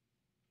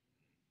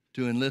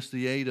to enlist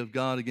the aid of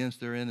God against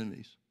their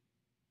enemies.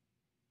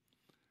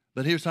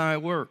 But here's how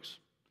it works.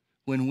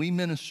 When we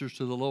minister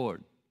to the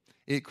Lord,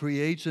 it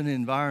creates an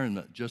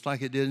environment, just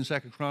like it did in 2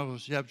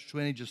 Chronicles chapter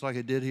 20, just like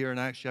it did here in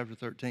Acts chapter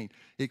 13.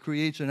 It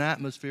creates an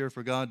atmosphere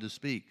for God to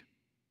speak.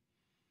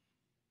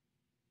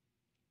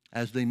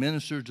 As they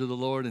ministered to the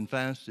Lord and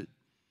fasted,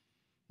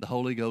 the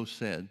Holy Ghost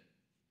said,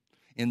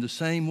 in the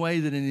same way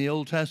that in the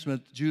Old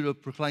Testament, Judah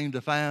proclaimed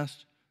a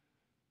fast,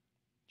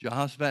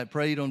 Jehoshaphat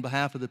prayed on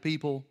behalf of the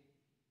people.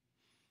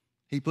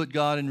 He put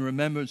God in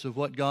remembrance of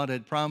what God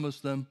had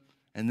promised them,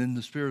 and then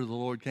the Spirit of the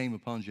Lord came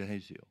upon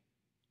Jehaziel.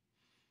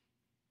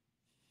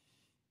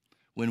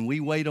 When we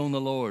wait on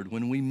the Lord,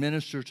 when we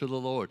minister to the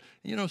Lord,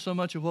 you know, so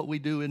much of what we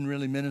do isn't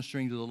really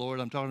ministering to the Lord.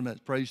 I'm talking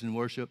about praise and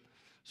worship.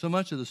 So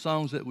much of the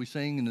songs that we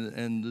sing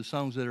and the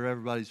songs that are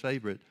everybody's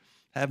favorite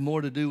have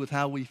more to do with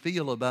how we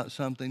feel about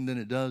something than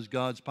it does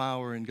God's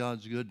power and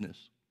God's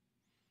goodness.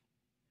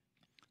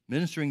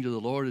 Ministering to the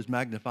Lord is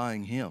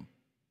magnifying Him,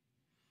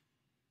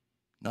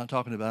 not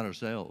talking about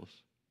ourselves.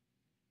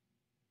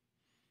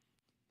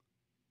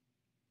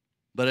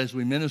 But as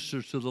we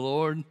minister to the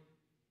Lord,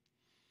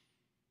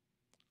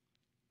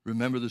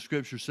 remember the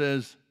Scripture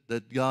says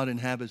that God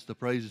inhabits the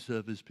praises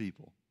of His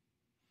people.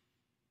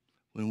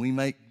 When we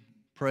make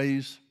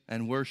praise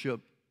and worship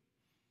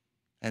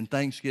and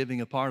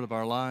thanksgiving a part of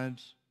our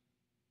lives,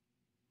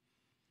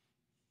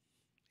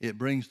 it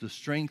brings the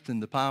strength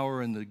and the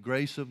power and the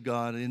grace of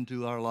God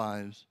into our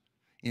lives,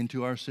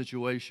 into our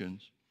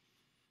situations,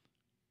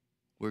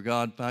 where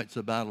God fights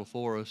a battle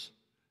for us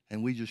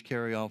and we just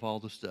carry off all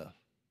the stuff.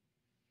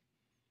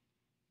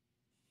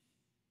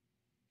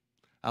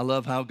 I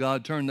love how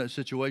God turned that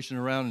situation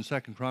around in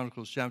 2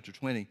 Chronicles chapter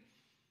 20.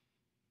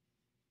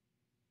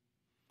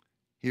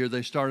 Here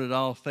they started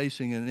off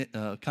facing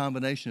a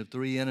combination of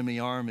 3 enemy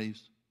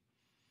armies,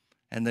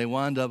 and they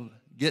wound up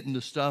getting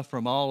the stuff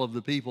from all of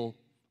the people,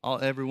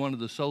 every one of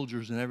the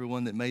soldiers and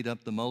everyone that made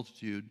up the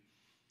multitude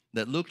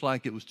that looked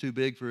like it was too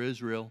big for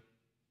Israel.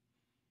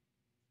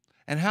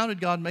 And how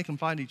did God make them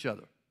fight each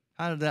other?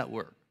 How did that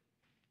work?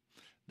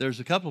 There's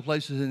a couple of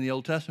places in the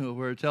Old Testament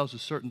where it tells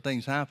us certain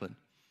things happened.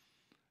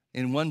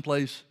 In one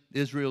place,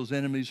 Israel's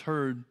enemies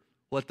heard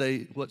what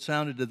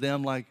sounded to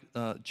them like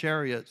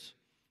chariots,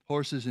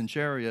 horses and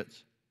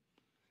chariots,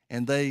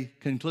 and they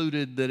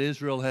concluded that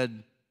Israel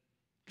had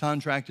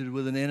contracted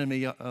with an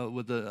enemy,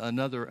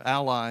 another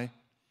ally,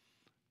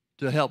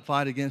 to help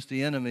fight against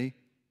the enemy.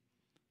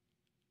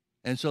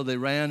 And so they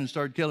ran and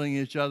started killing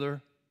each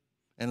other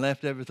and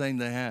left everything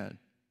they had.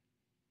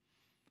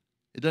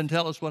 It doesn't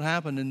tell us what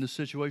happened in this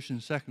situation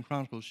in 2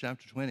 Chronicles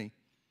chapter 20.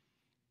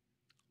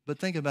 But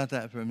think about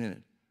that for a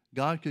minute.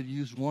 God could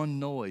use one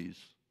noise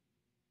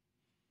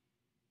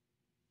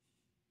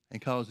and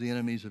cause the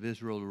enemies of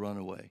Israel to run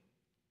away.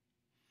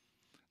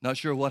 Not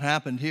sure what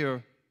happened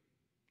here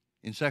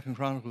in 2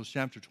 Chronicles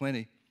chapter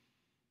 20.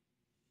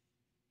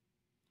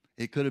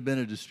 It could have been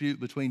a dispute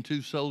between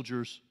 2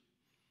 soldiers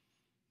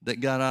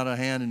that got out of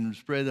hand and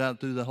spread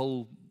out through the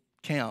whole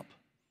camp.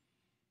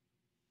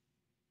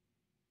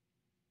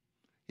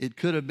 It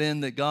could have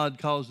been that God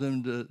caused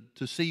them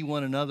to see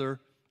one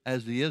another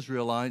as the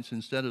Israelites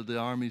instead of the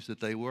armies that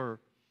they were.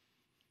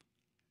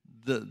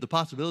 The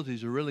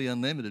possibilities are really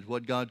unlimited,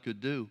 what God could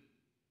do,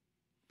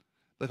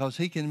 because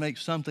He can make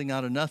something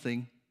out of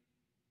nothing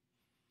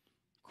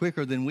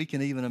quicker than we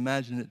can even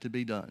imagine it to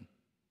be done.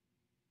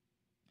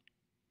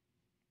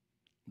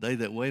 They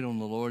that wait on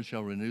the Lord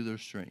shall renew their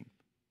strength.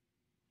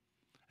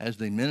 As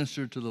they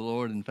ministered to the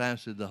Lord and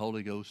fasted, the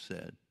Holy Ghost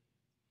said.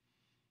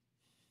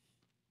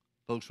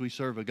 Folks, we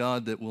serve a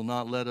God that will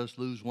not let us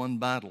lose one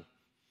battle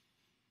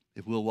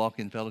if we'll walk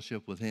in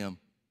fellowship with Him.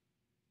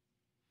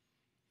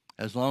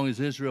 As long as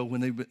Israel, when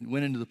they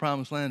went into the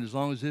promised land, as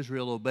long as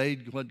Israel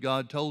obeyed what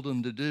God told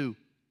them to do,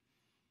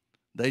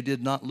 they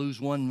did not lose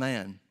one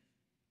man.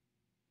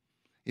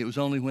 It was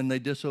only when they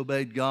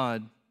disobeyed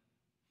God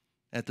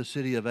at the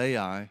city of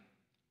Ai,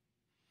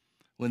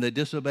 when they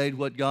disobeyed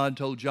what God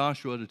told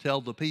Joshua to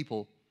tell the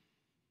people,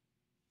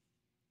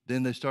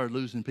 then they started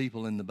losing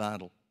people in the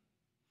battle.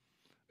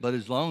 But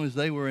as long as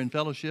they were in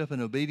fellowship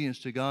and obedience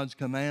to God's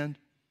command,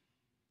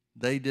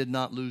 they did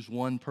not lose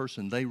one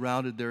person. They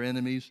routed their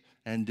enemies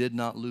and did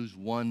not lose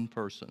one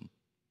person.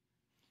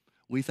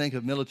 We think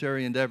of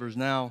military endeavors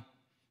now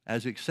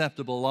as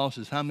acceptable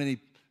losses. How many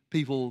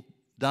people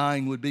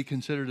dying would be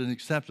considered an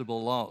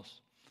acceptable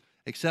loss?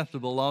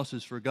 Acceptable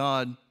losses for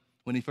God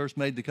when he first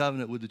made the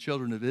covenant with the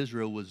children of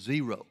Israel was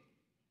 0.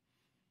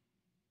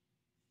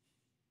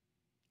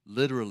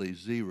 Literally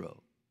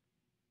 0.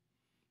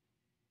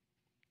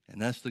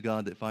 And that's the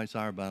God that fights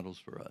our battles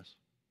for us.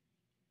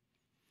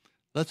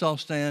 Let's all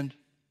stand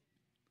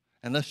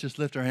and let's just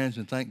lift our hands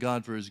and thank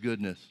God for his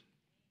goodness.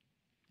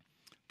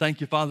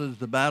 Thank you, Father, that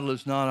the battle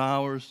is not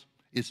ours.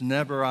 It's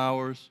never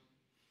ours.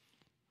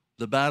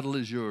 The battle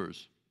is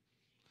yours.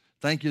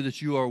 Thank you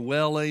that you are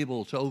well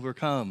able to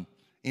overcome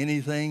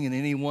anything and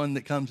anyone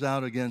that comes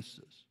out against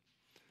us.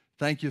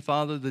 Thank you,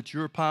 Father, that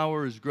your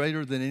power is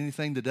greater than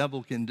anything the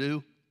devil can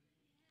do.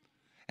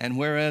 And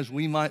whereas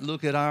we might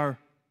look at our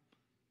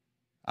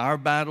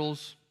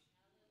battles,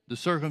 the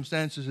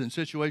circumstances and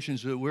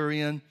situations that we're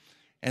in,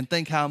 and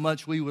think how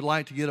much we would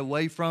like to get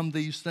away from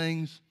these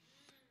things,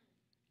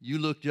 you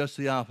look just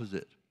the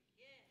opposite.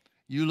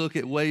 You look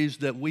at ways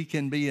that we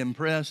can be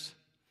impressed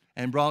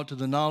and brought to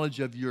the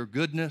knowledge of your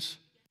goodness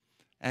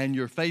and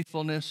your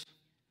faithfulness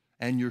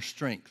and your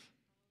strength.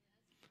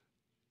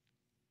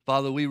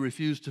 Father, we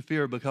refuse to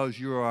fear because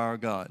you are our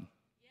God.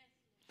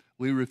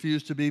 We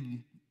refuse to be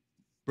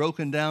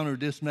broken down or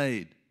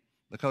dismayed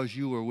because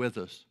you are with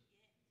us.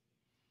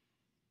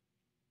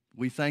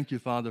 We thank you,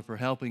 Father, for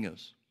helping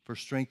us, for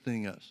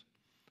strengthening us,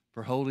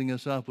 for holding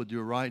us up with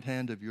your right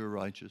hand of your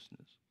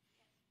righteousness.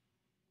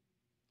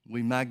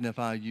 We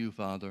magnify you,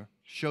 Father.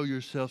 Show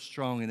yourself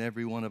strong in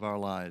every one of our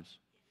lives.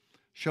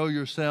 Show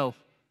yourself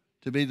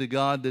to be the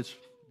God that's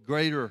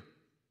greater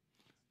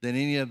than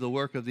any of the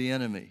work of the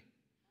enemy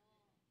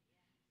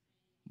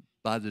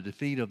by the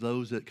defeat of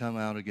those that come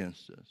out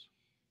against us.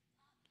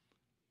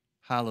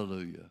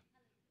 Hallelujah.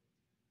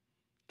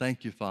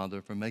 Thank you,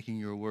 Father, for making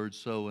your word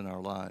so in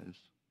our lives.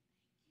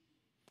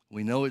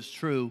 We know it's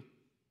true,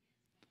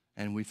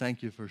 and we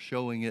thank you for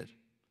showing it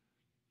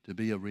to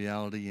be a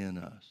reality in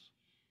us.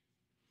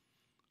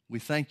 We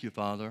thank you,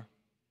 Father.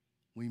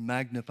 We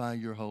magnify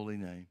your holy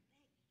name.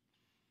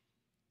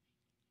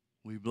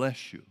 We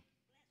bless you.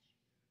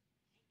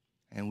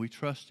 And we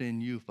trust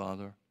in you,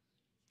 Father.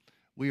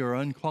 We are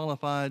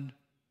unqualified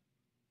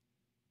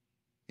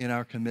in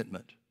our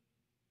commitment.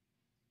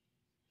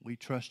 We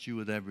trust you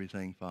with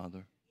everything,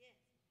 Father.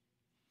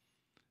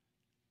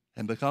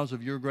 And because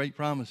of your great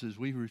promises,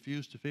 we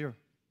refuse to fear.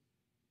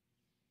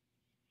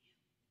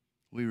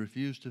 We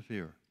refuse to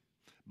fear.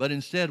 But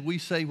instead, we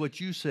say what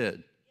you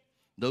said.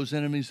 Those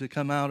enemies that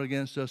come out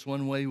against us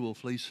one way will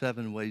flee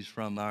 7 ways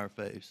from our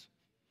face.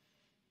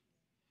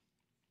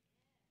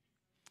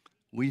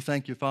 We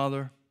thank you,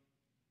 Father,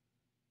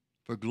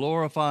 for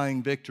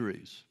glorifying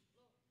victories.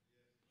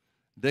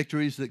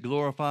 Victories that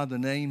glorify the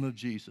name of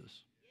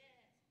Jesus.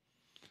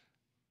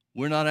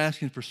 We're not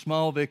asking for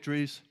small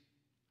victories.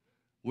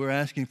 We're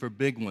asking for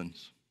big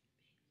ones.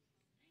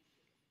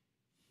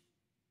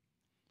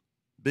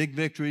 Big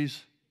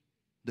victories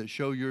that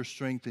show your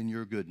strength and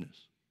your goodness.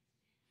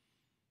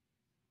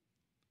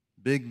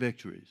 Big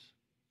victories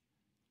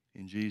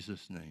in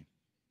Jesus' name.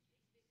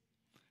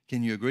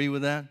 Can you agree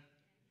with that?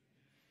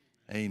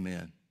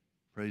 Amen.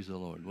 Praise the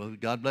Lord. Well,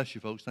 God bless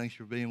you, folks. Thanks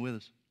for being with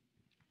us.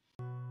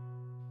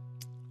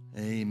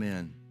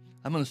 Amen.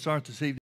 I'm going to start this evening.